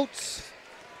into Goats.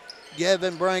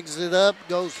 Gavin brings it up.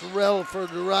 Goes to Relaford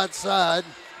to the right side.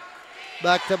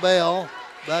 Back to Bell.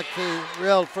 Back to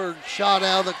Relaford. Shot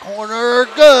out of the corner.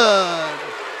 Good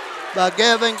by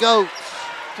Gavin Goats.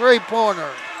 Three-pointer.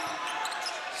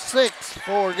 6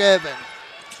 for Gavin.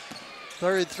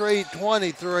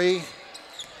 33-23.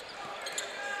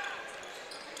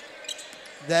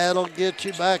 That'll get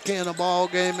you back in a ball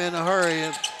game in a hurry.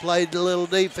 Played a little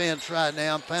defense right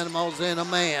now. Panama's in a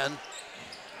man.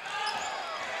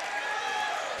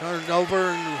 Turned over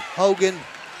and Hogan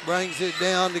brings it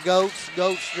down to Goats.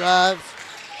 Goats drives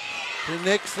to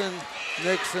Nixon.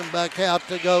 Nixon back out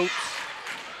to Goats.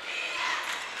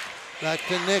 Back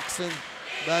to Nixon.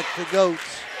 Back to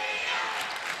Goats.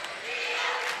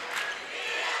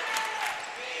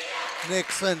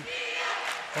 Nixon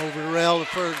over to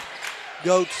Relaford.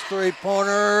 Goats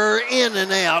three-pointer in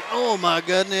and out. Oh my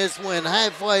goodness, went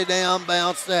halfway down,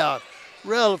 bounced out.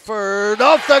 Relaford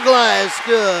off the glass,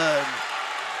 good.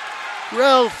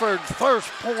 Relaford's first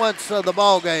points of the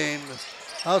ball game.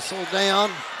 Hustle down,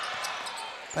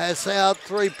 pass out,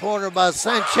 three-pointer by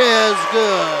Sanchez,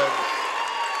 good.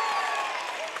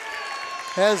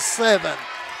 Has 7.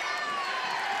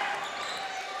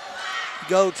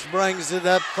 Goats brings it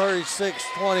up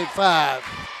 36-25.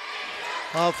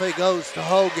 Off he goes to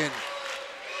Hogan.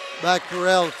 Back to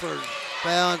Relaford.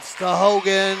 Bounce to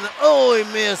Hogan. Oh, he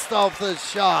missed off the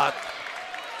shot.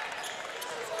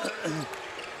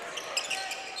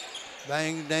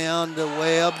 Bang down to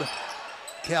Webb.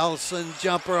 Callison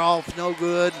jumper off, no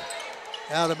good.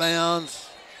 Out of bounds.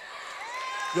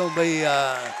 Gonna be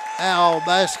Owl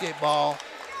basketball.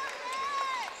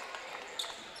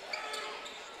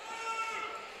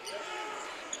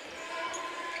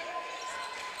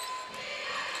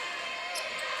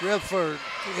 Redford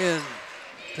in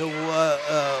to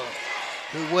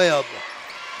Webb.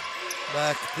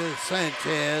 Back to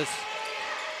Sanchez.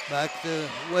 Back to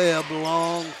Webb.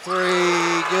 Long three.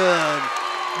 Good.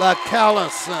 By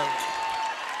Callison.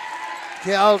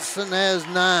 Callison has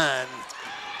 9.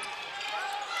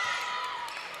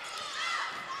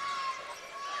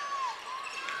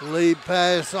 Lead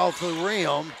pass off the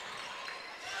rim.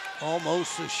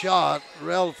 Almost a shot.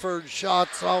 Relaford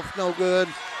shots off, no good.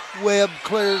 Webb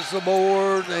clears the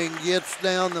board and gets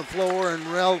down the floor, and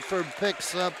Relaford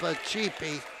picks up a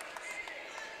cheapie.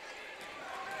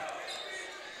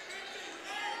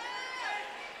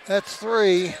 That's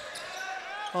 3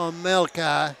 on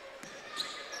Melkai.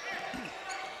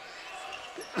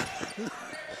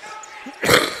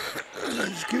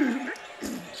 Excuse me.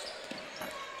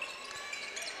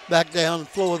 Back down the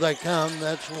floor they come.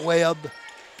 That's Webb.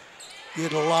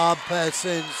 Get a lob pass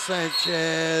in.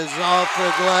 Sanchez off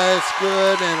the glass,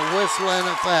 good, and a whistle and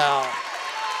a foul.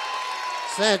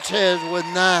 Sanchez with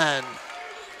 9.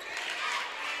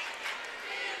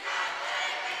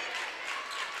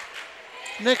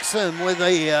 Nixon with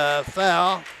a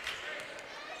foul.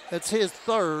 That's his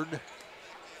 3rd.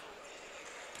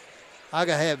 I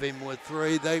gotta have him with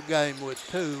 3. They've got him with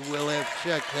 2. We'll have to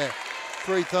check that.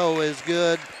 Free throw is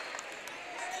good.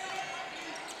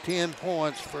 10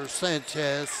 points for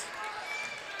Sanchez.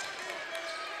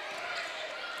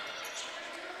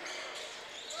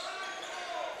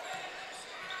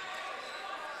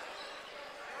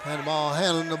 Panama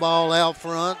handling the ball out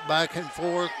front, back and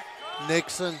forth.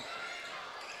 Nixon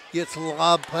gets a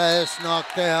lob pass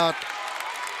knocked out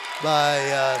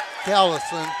by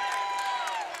Callison.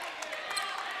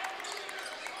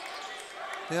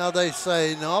 Now they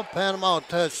say, no, Panama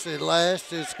touched it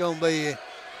last. It's going to be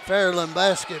Fairland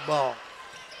basketball.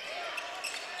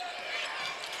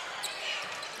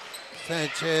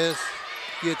 Sanchez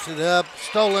gets it up,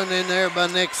 stolen in there by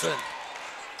Nixon.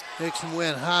 Nixon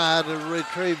went high to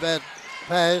retrieve that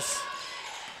pass.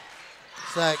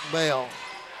 Zach Bell.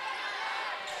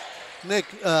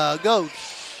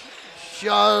 Goats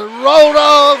shot, rolled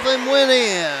off and went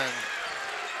in.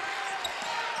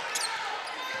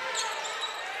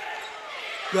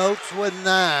 Goats with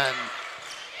 9.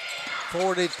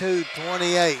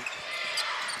 42-28.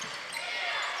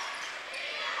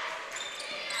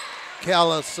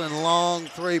 Callison long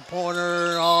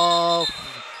 3-pointer off.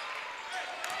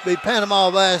 Be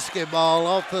Panama basketball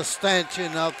off the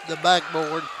stanchion up the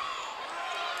backboard.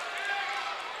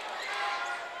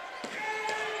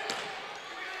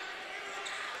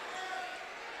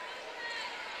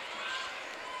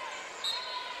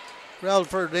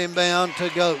 Relford inbound to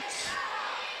Goats.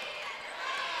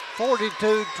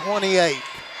 42-28.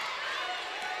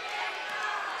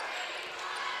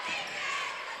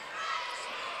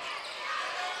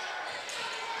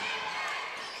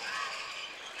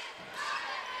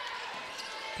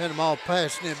 Panama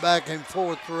passing it back and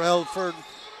forth for Relford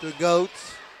to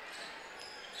Goats.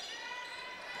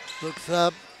 Looks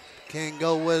up, can't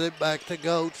go with it, back to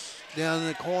Goats. Down in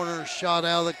the corner, shot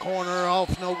out of the corner,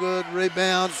 off no good,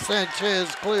 rebound.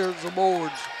 Sanchez clears the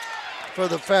boards for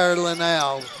the Fairland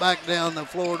Owls. Back down the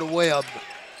floor to Webb.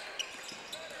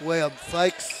 Webb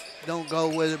fakes, don't go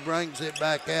with it, brings it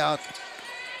back out.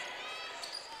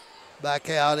 Back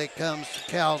out it comes to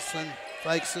Callison,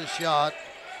 fakes the shot.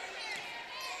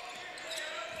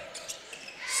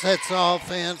 Sets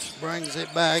offense, brings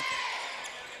it back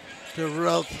to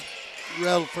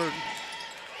Relford.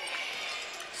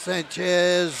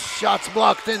 Sanchez, shots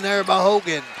blocked in there by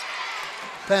Hogan.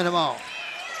 Panama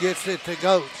gets it to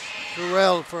Goats, to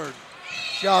Relford.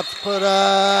 Shots put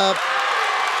up.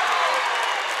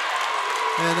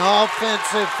 An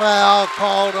offensive foul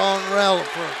called on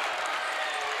Relford.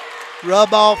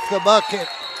 Rub off the bucket.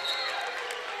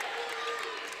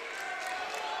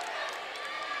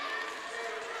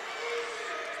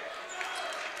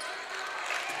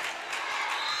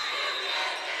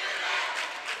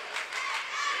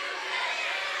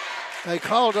 They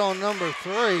called on number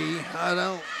 3.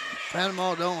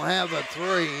 Panama don't have a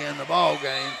 3 in the ball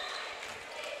game.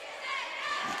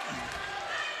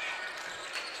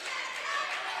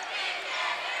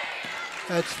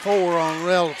 That's 4 on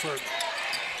Relford.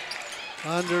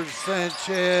 Under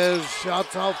Sanchez,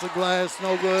 shots off the glass,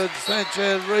 no good.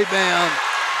 Sanchez rebound,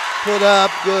 put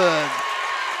up, good.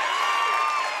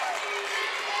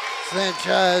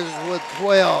 Sanchez with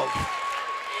 12.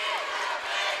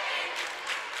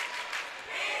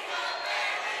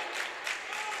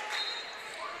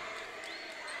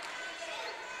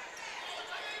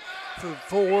 For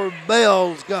 4,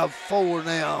 Bell's got 4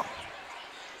 now.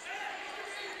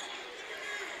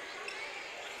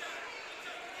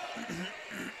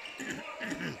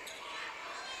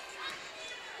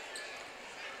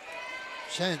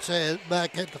 Sanchez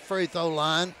back at the free throw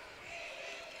line.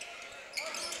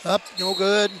 Up, no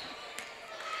good.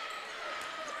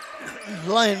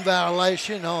 Lane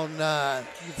violation on the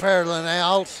Fairland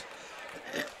Owls.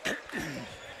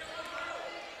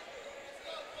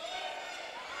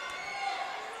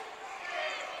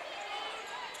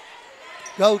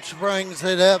 Goats brings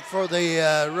it up for the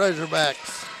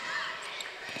Razorbacks.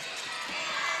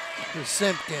 For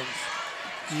Simpkins.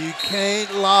 You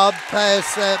can't lob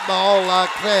past that ball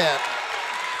like that.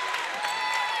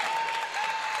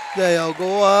 They'll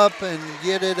go up and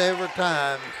get it every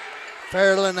time.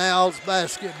 Fairland Owls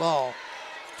basketball.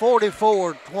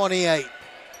 44-28.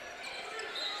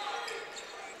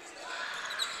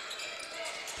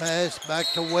 Pass back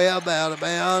to Webb, out of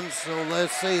bounds. So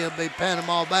let's see, it'll be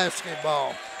Panama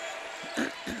basketball.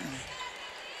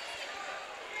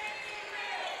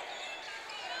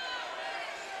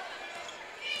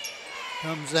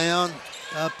 Comes down,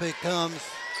 up it comes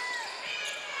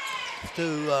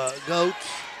to Goats.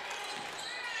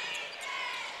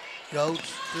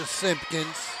 Goats to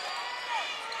Simpkins.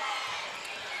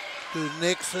 To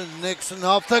Nixon. Nixon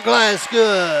off the glass,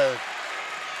 good.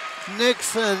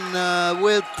 Nixon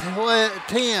with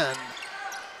 10.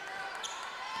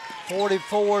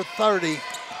 44-30.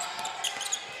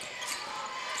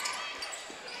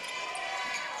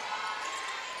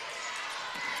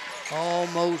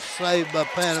 Almost saved by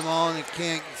Panama, and he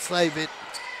can't save it.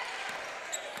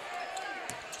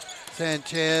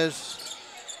 Sanchez,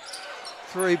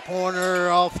 three-pointer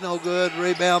off, no good.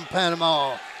 Rebound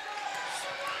Panama.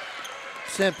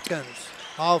 Simpkins,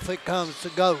 off it comes to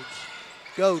Goats.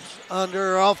 Goats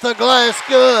under, off the glass,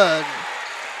 good.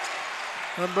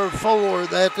 Number 4,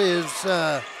 that is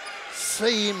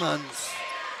Siemens.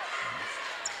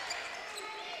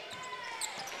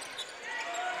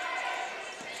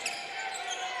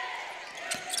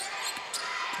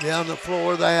 Down the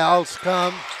floor, the Owls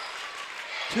come.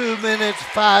 2 minutes,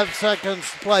 5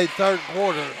 seconds to play, third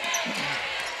quarter.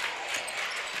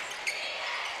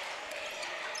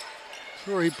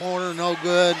 Three-pointer, no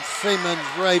good. Siemens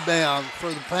rebound for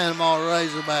the Panama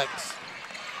Razorbacks.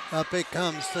 Up it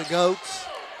comes to Goats.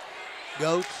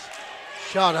 Goats.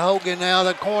 Shot Hogan out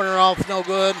of the corner, off, no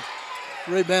good.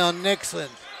 Rebound Nixon.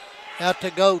 Out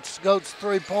to Goats. Goats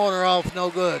three-pointer off,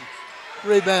 no good.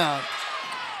 Rebound.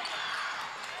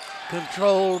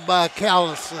 Controlled by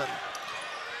Callison.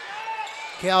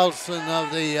 Callison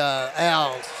of the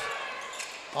Owls.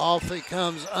 Off it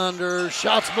comes under.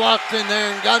 Shots blocked in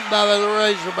there and gotten by the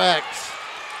Razorbacks.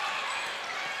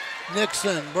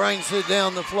 Nixon brings it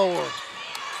down the floor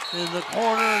in the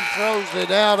corner and throws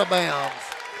it out of bounds.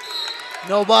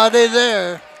 Nobody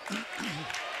there.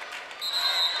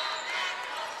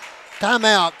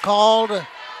 Timeout called.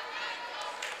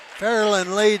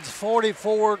 Fairland leads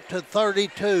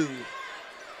 44-32.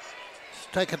 Let's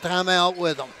take a timeout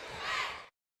with them.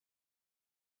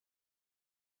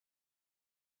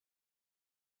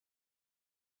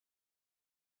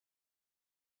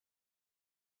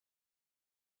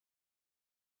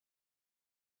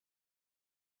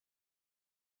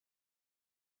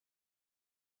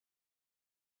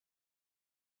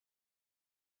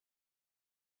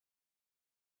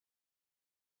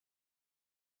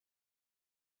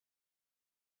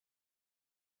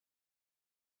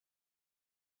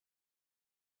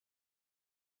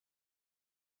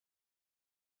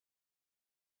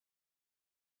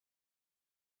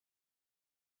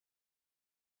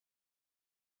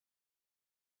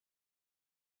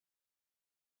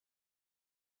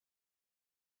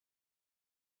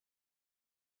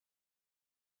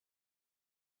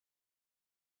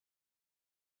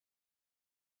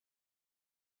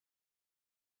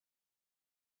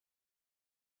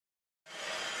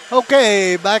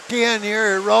 Okay, back in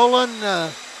here, rolling.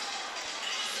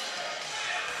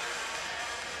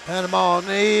 Panama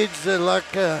needs, like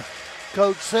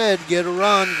Coach said, get a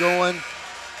run going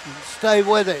and stay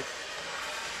with it.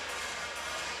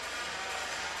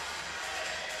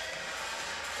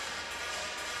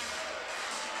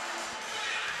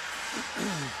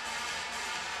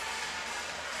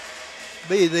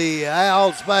 Be the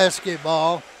Owls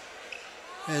basketball.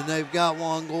 And they've got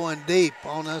one going deep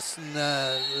on us, and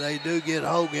they do get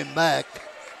Hogan back.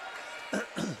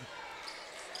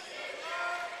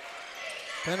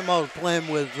 Panama's playing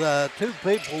with 2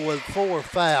 people with 4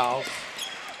 fouls.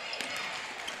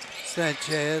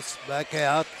 Sanchez back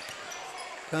out.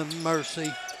 Comes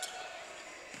Mercy.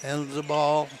 Handles the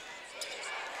ball.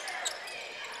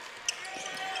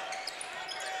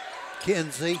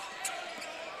 Kinsey.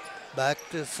 Back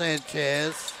to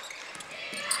Sanchez.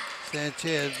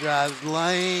 Sanchez drives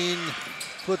lane,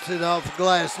 puts it off the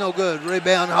glass, no good.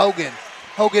 Rebound Hogan.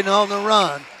 Hogan on the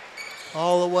run.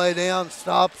 All the way down,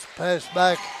 stops, pass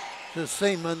back to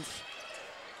Siemens.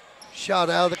 Shot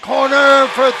out of the corner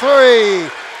for 3.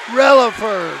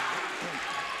 Relaford.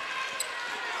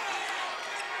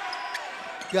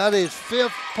 Got his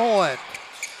 5th point.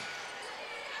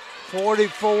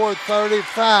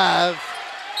 44-35.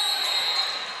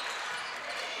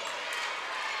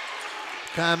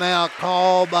 Timeout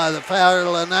called by the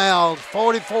Fairland Owls.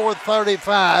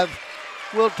 44-35.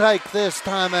 We'll take this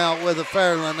timeout with the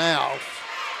Fairland Owls.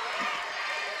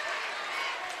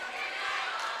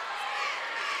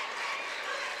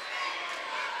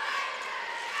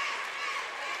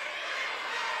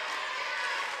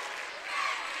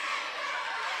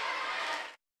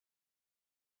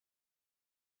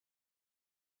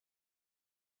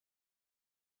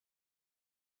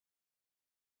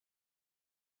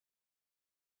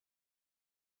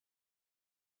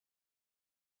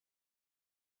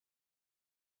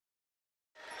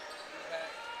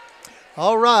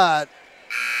 All right.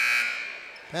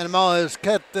 Panama has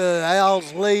cut the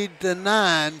Owls' lead to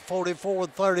 9,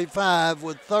 44-35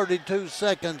 with 32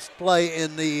 seconds to play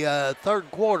in the third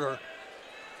quarter.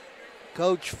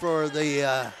 Coach for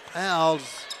the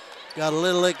Owls got a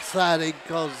little excited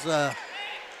because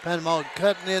Panama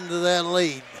cutting into that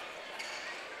lead.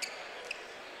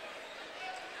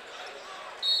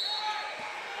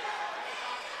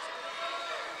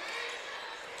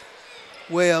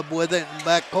 Webb with it in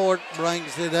backcourt,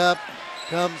 brings it up.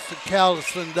 Comes to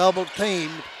Callison, double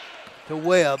teamed to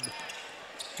Webb.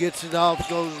 Gets it off,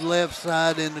 goes left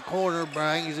side in the corner,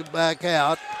 brings it back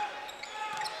out.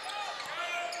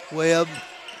 Webb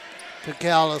to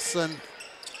Callison.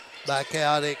 Back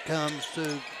out it comes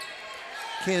to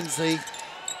Kinsey.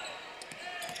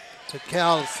 To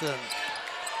Callison.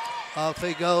 Off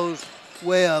he goes.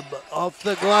 Webb off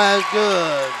the glass,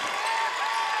 good.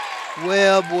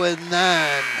 Webb with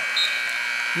 9.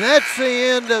 And that's the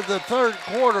end of the third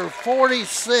quarter,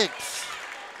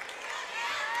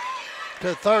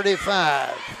 46-35.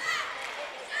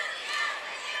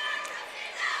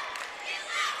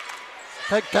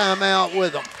 Take time out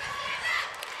with them.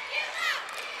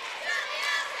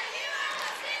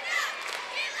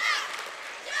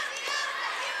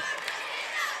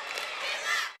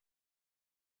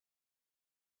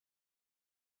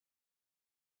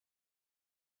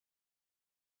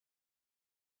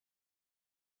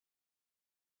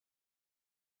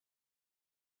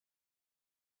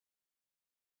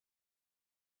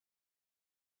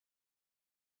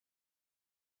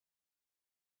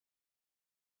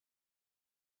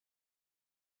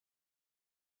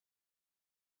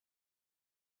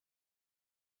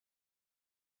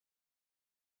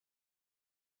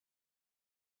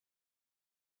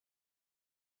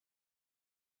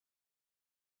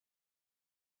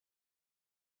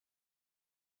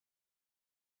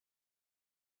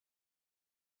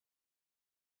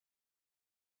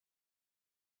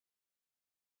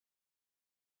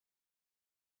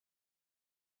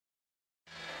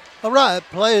 All right,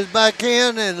 plays back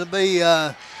in, and it'll be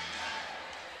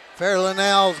Fairland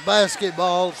Owls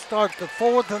basketball. Start the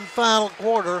fourth and final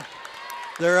quarter.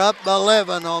 They're up by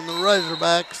 11 on the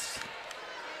Razorbacks.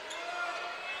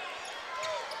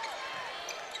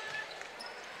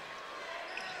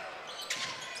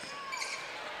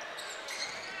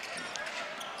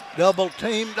 Double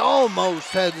teamed, almost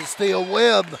had to steal.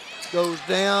 Webb goes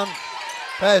down.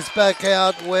 Pass back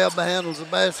out. Webb handles the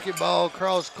basketball.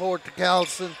 Cross court to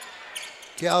Callison.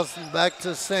 Callison back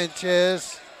to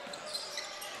Sanchez.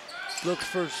 Looks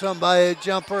for somebody.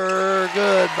 Jumper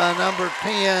good by number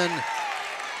 10.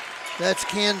 That's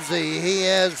Kinsey. He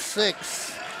has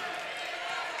 6.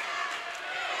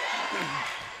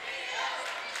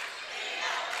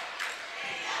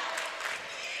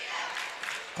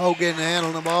 Hogan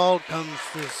handling the ball. Comes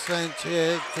to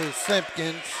Sanchez, to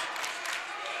Simpkins.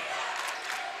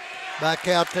 Back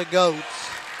out to Goats.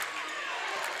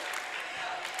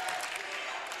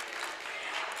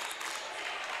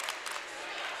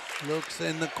 Looks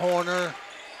in the corner.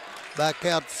 Back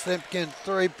out to Simpkins.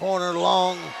 Three-pointer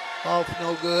long. Off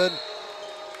no good.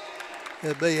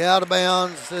 It'll be out of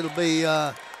bounds. It'll be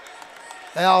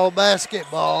Owl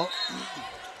basketball.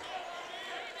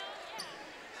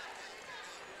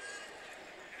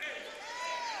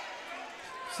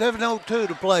 .7:02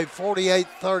 to play,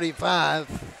 48-35.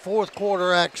 Fourth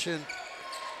quarter action.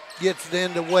 Gets it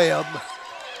into Webb.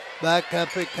 Back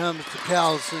up it comes to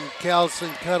Callison.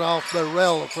 Callison cut off by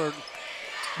Relaford.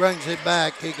 Brings it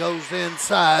back. He goes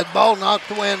inside. Ball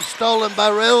knocked away and stolen by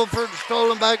Relaford.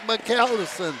 Stolen back by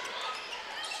Callison.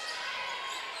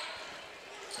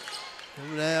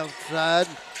 From the outside.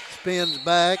 Spins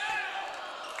back.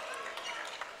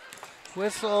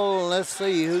 Whistle. Let's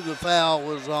see who the foul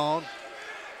was on.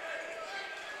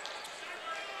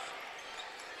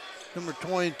 Number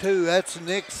 22, that's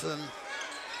Nixon.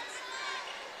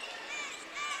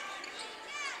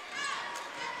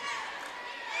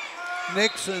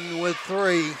 Nixon with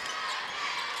 3.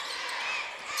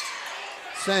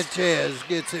 Sanchez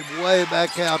gets it way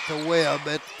back out to Webb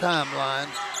at the timeline.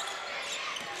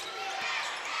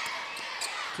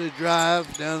 To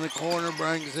drive down the corner,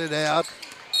 brings it out.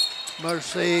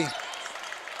 Mercy.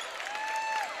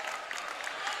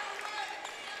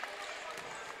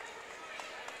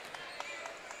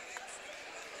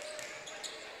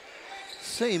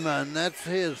 Seaman, that's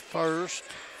his first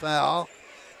foul.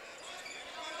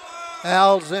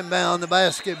 Owls inbound the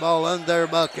basketball under their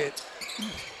bucket.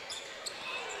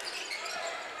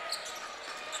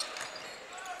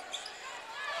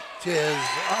 Is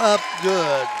up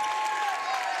good.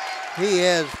 He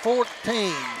has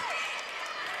 14.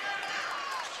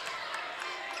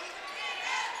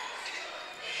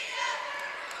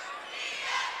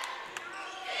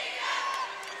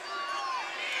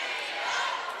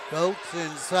 Goats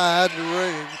inside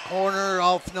the corner,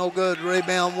 off no good.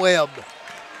 Rebound Webb.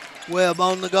 Webb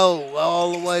on the go,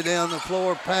 all the way down the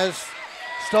floor. Pass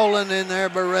stolen in there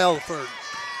by Relford.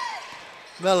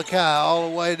 Malachi all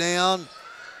the way down.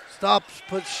 Stops,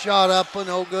 puts shot up,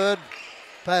 no good.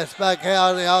 Pass back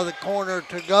out of the corner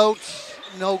to Goats,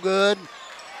 no good.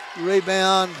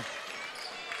 Rebound.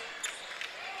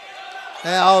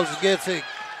 Owls gets it.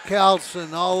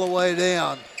 Carlson all the way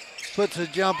down. Puts a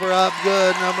jumper up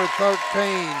good, number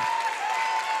 13.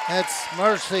 That's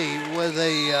Mercy with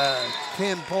a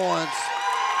 10 points.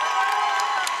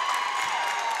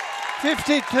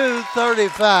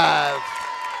 52-35.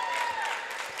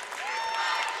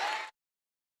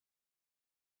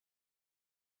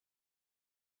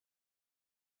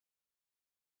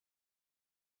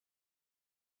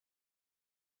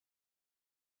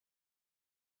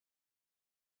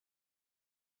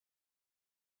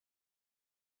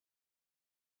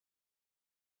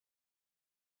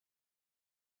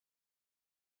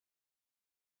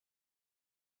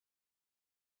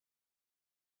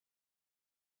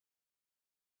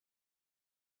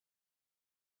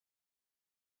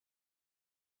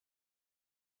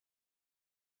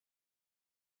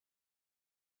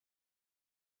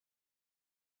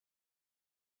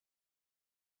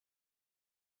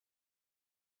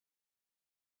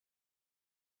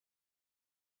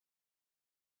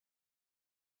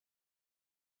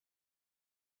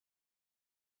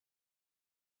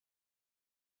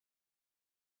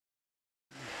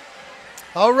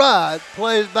 All right,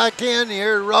 plays back in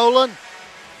here, rolling.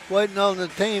 Waiting on the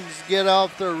teams to get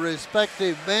off their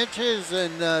respective benches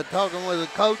and talking with the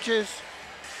coaches.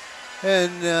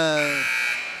 And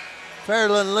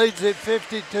Fairland leads it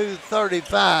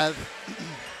 52-35.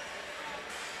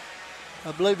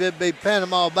 I believe it'd be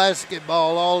Panama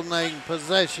basketball alternating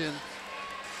possession.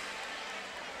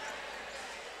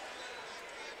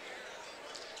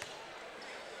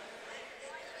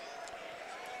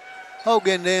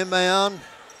 Hogan the inbound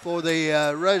for the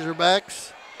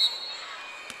Razorbacks.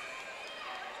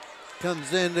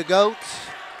 Comes in the Goats.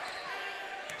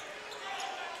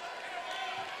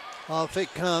 Off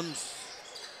it comes.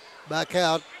 Back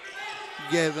out,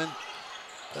 Gavin.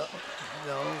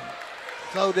 No.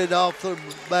 Throwed it off the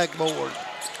backboard.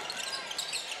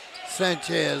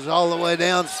 Sanchez all the way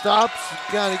down, stops,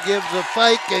 kind of gives a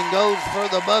fake and goes for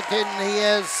the bucket, and he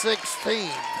has 16.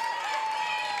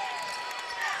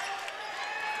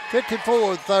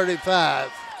 54-35.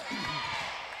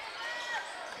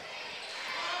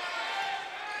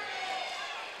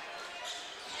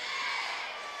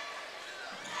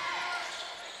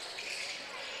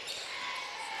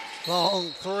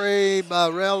 Long three by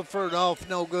Relford, off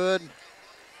no good.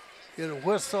 Get a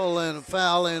whistle and a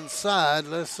foul inside.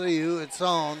 Let's see who it's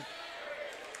on.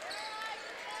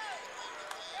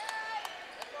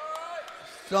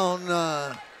 It's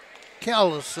on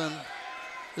Callison.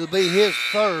 It'll be his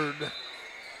third.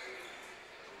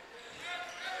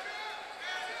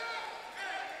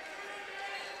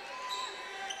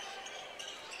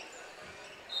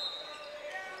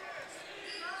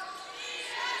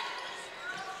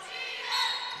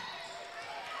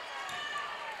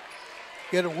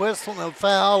 Get a whistle and a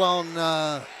foul on,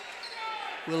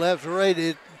 we'll have to rate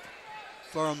it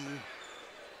from,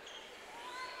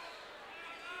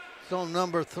 it's on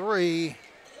number 3.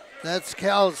 That's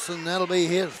Callison, that'll be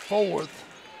his fourth.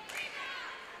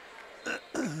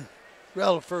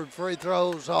 Relford free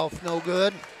throws off no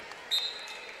good.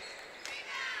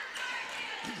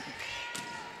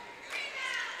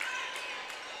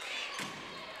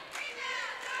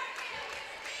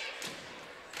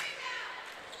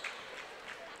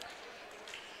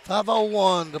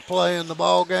 .501 to play in the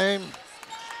ball game.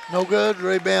 No good.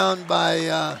 Rebound by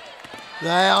the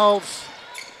Owls.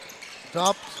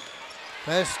 Topped.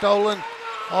 Pass stolen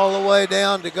all the way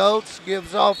down to Goats.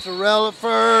 Gives off to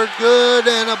Relford. Good,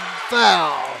 and a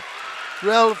foul.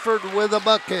 Relford with a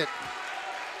bucket.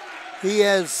 He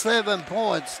has 7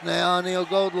 points now, and he'll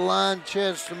go to the line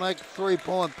chest to make a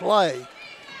 3-point play.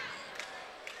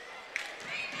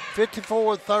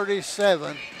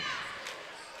 54-37.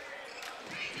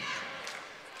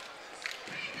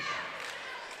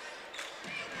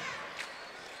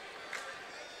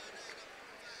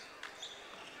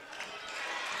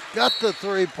 Got the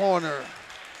three-pointer.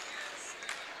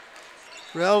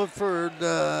 Relford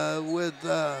with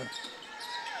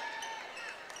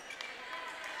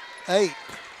 8.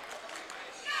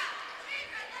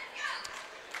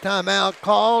 Timeout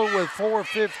call with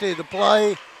 4:50 to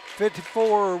play.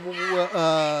 54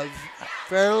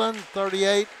 Fairland,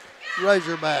 38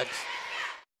 Razorbacks.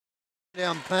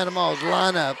 Down Panama's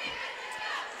lineup.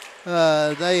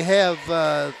 They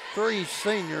have 3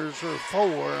 seniors or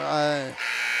 4. I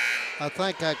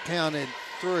think I counted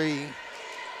 3.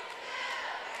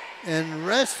 And the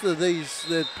rest of these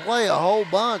that play a whole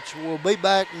bunch will be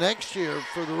back next year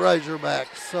for the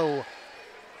Razorbacks. So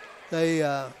they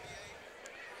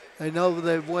know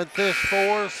they've went this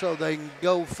far, so they can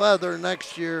go further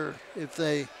next year if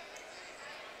they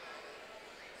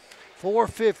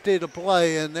 4:50 to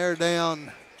play and they're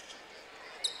down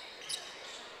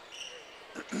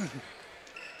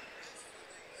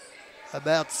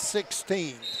about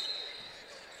 16.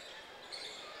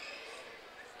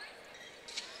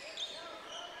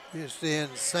 Just in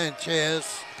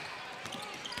Sanchez.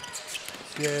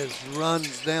 Just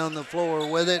runs down the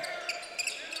floor with it.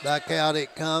 Back out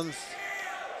it comes.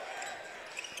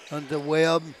 Onto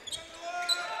Webb.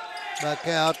 Back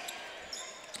out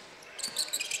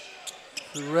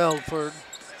to Relford.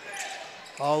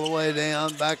 All the way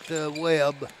down. Back to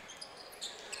Webb.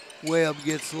 Webb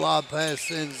gets the lob pass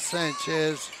into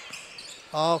Sanchez.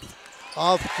 Off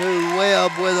to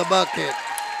Webb with a bucket.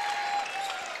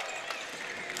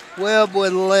 Webb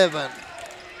with 11.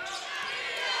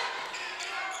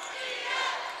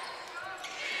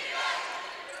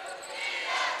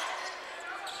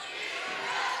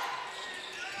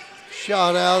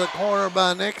 Shot out of the corner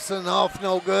by Nixon, off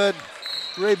no good.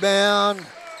 Rebound.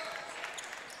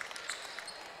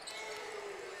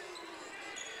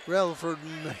 Relford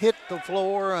hit the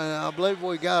floor, and I believe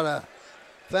we got a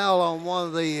foul on one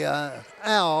of the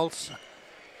Owls.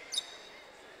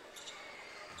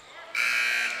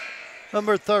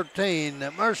 Number 13,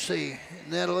 Mercy,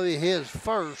 and that'll be his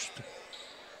first.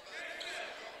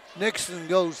 Nixon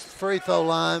goes to the free throw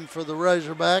line for the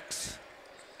Razorbacks.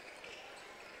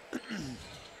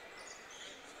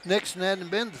 Nixon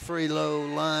hadn't been to the free throw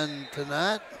line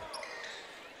tonight.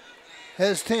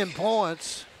 Has 10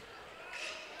 points.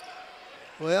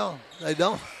 Well, they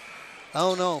don't. I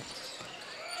don't know.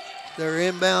 They're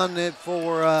inbounding it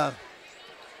for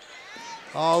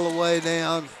all the way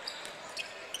down.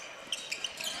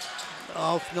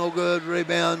 Off no good,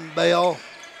 rebound, Bell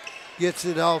gets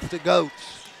it off to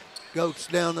Goats. Goats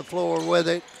down the floor with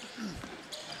it.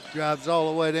 Drives all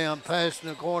the way down, pass in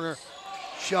the corner.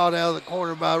 Shot out of the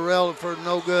corner by Relford,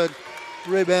 no good.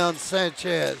 Rebound,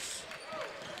 Sanchez.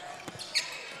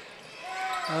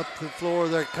 Up the floor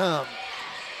they come.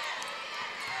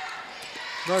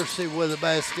 Mercy with the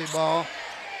basketball.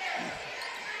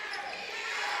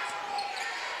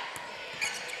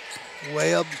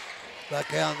 Webb.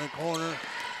 Back out in the corner.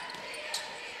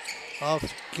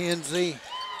 Off Kinsey.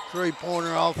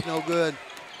 3-pointer off, no good.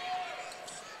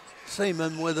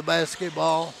 Seaman with the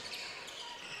basketball.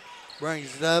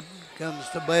 Brings it up. Comes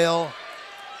to Bell.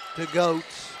 To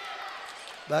Goats.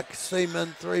 Back to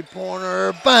Seaman.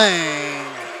 3-pointer.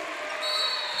 Bang!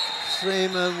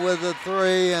 Seaman with the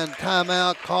 3 and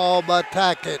timeout called by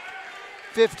Tackett.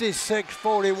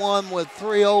 56-41 with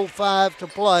 3:05 to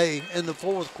play in the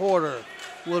fourth quarter.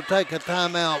 We'll take a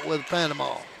timeout with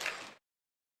Panama.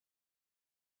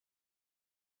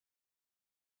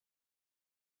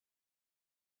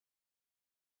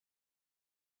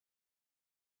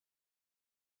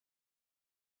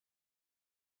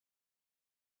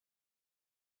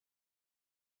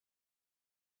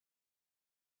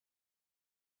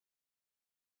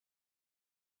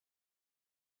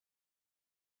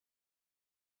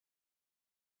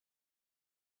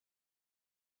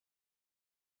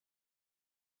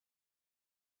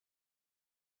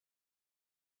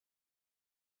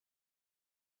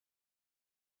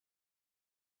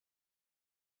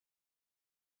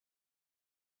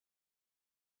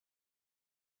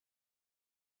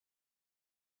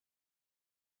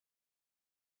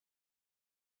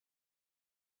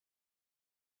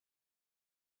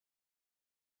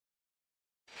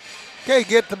 Okay,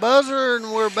 get the buzzer,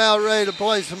 and we're about ready to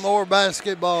play some more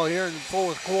basketball here in the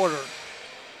fourth quarter.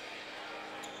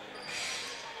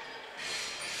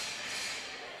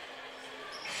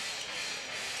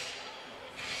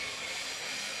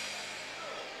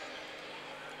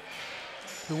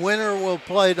 The winner will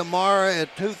play tomorrow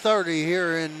at 2:30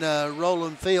 here in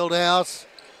Roland Fieldhouse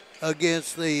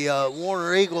against the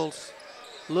Warner Eagles.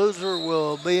 Loser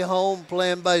will be home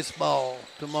playing baseball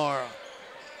tomorrow.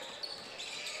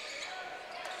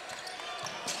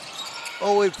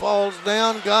 Oh, he falls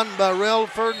down, gotten by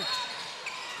Relford.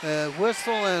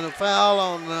 Whistle and a foul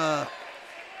on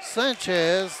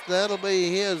Sanchez. That'll be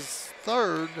his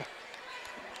third.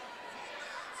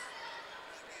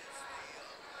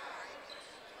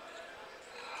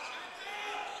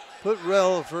 Put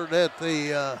Relford at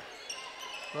the,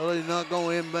 well, he's not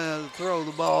going to inbound throw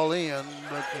the ball in,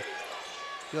 but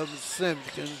comes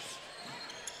Simpkins.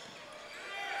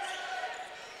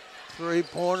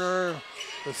 Three-pointer,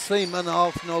 the Seaman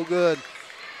off, no good.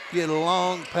 Get a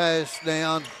long pass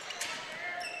down.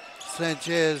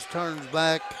 Sanchez turns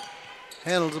back,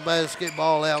 handles the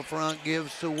basketball out front,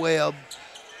 gives to Webb.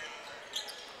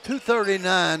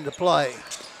 2:39 to play.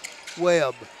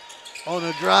 Webb on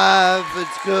a drive,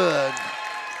 it's good.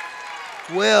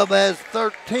 Webb has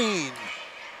 13,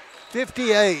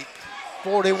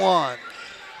 58-41.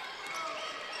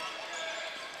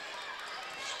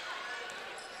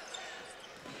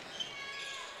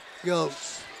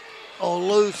 Goes on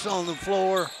loose on the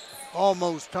floor,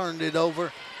 almost turned it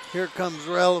over. Here comes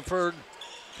Relaford,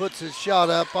 puts his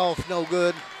shot up, off no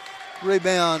good.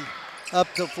 Rebound up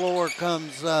the floor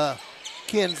comes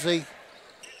Kinsey.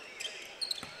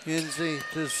 Kinsey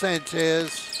to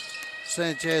Sanchez.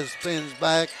 Sanchez spins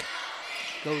back,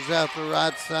 goes out the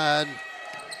right side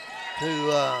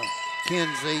to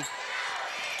Kinsey.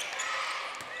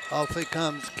 Off it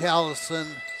comes Callison.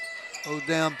 Goes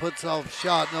down, puts off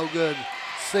shot, no good.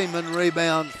 Seaman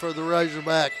rebounds for the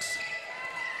Razorbacks.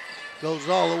 Goes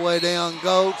all the way down,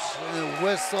 Goats, and a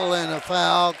whistle and a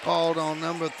foul called on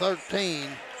number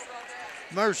 13.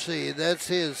 Mercy, that's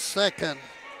his second.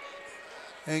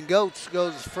 And Goats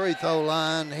goes to the free throw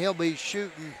line. He'll be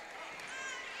shooting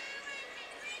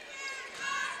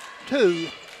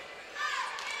 2.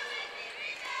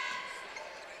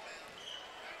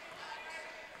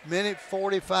 Minute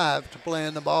 45 to play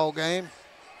in the ball game.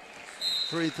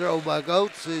 Free throw by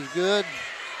Goats is good.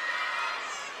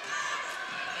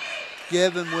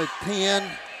 Given with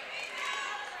 10.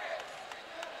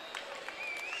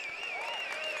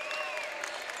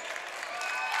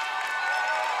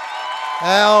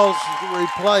 Owls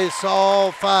replace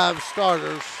all 5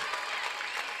 starters.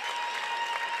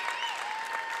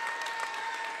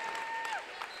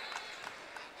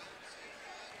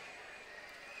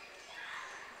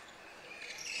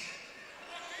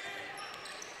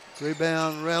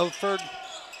 Rebound, Relford.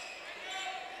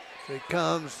 Here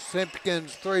comes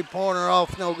Simpkins, three-pointer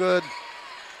off, no good.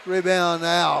 Rebound,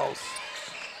 Owls.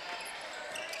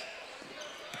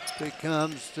 It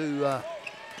comes to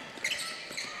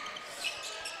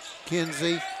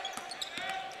Kinsey.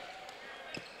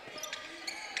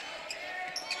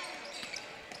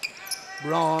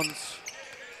 Bronze.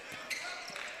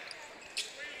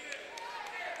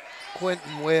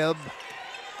 Quentin Webb.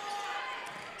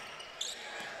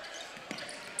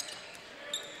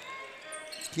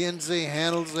 Kinsey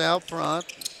handles out front.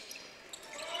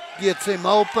 Gets him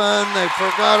open. They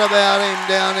forgot about him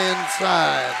down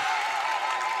inside.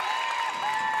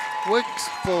 Wicks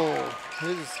full.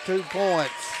 His 2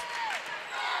 points.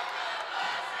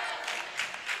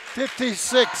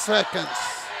 56 seconds.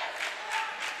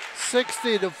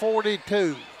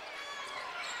 60-42.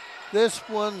 This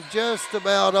one just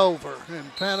about over.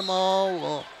 And Panama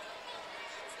will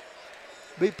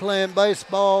be playing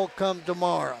baseball come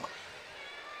tomorrow.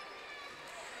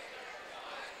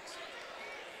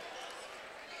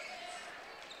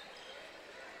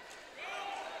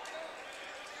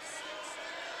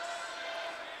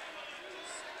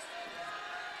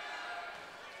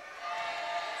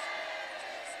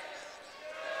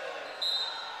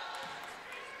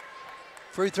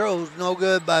 Free throws no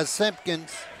good by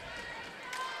Simpkins.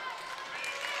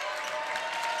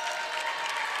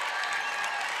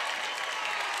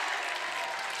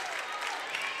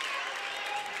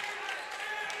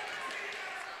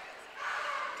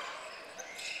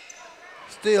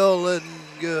 Still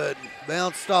isn't good.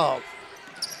 Bounced off.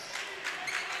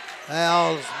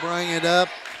 Owls bring it up.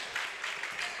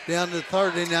 Down to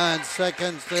 39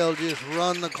 seconds. They'll just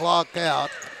run the clock out.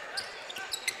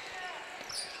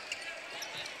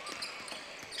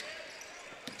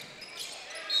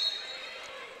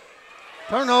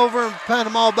 Turnover in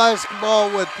Panama basketball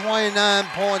with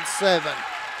 29.7.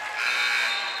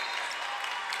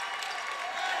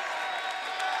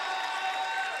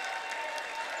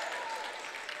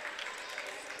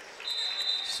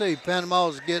 See,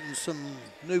 Panama's getting some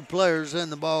new players in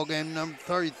the ball game. Number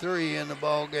 33 in the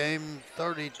ball game,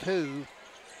 32.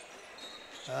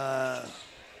 I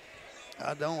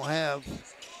don't have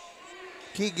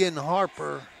Keegan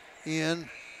Harper in.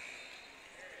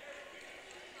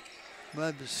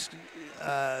 Maybe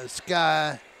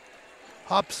Sky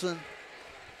Hobson.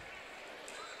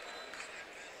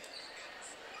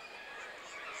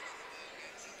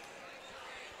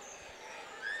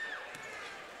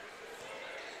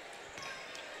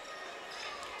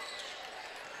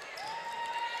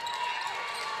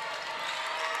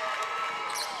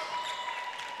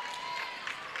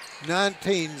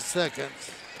 Nineteen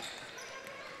seconds.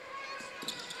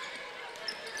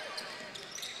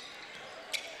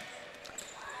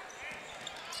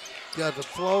 Got the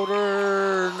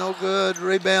floater, no good.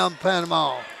 Rebound,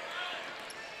 Panama.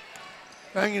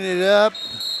 Bringing it up.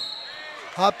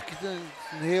 Hopkins,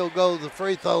 he'll go to the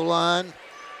free throw line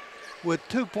with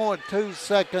 2.2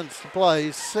 seconds to play,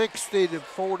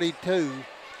 60-42.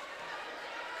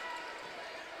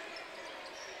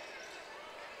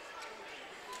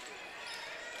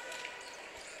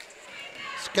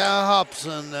 Sky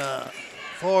Hobson,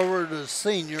 forward, a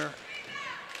senior.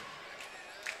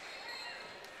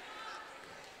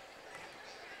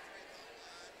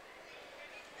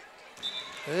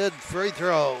 Good free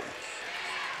throw.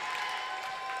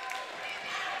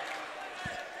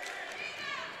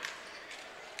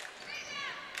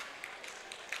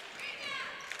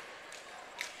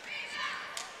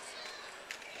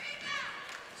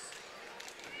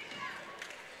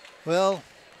 Well,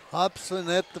 Hobson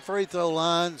at the free throw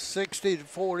line,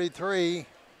 60-43,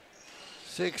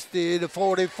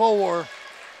 60-44.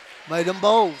 Made them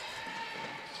both.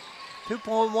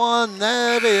 2.1,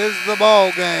 that is the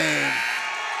ball game.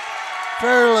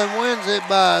 Fairland wins it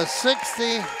by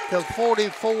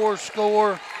 60-44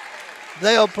 score.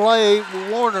 They'll play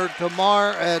Warner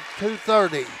tomorrow at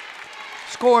 2:30.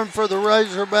 Scoring for the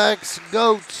Razorbacks,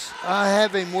 Goats, I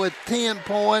have him with 10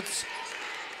 points.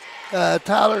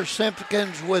 Tyler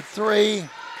Simpkins with 3,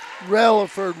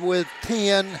 Relaford with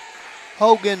 10,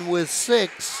 Hogan with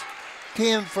 6,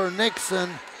 10 for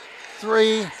Nixon,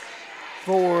 3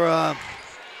 for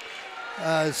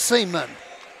Seaman.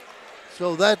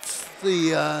 So that's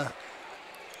the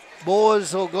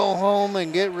boys will go home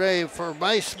and get ready for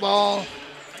baseball.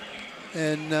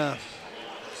 And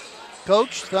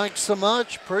Coach, thanks so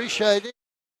much. Appreciate it.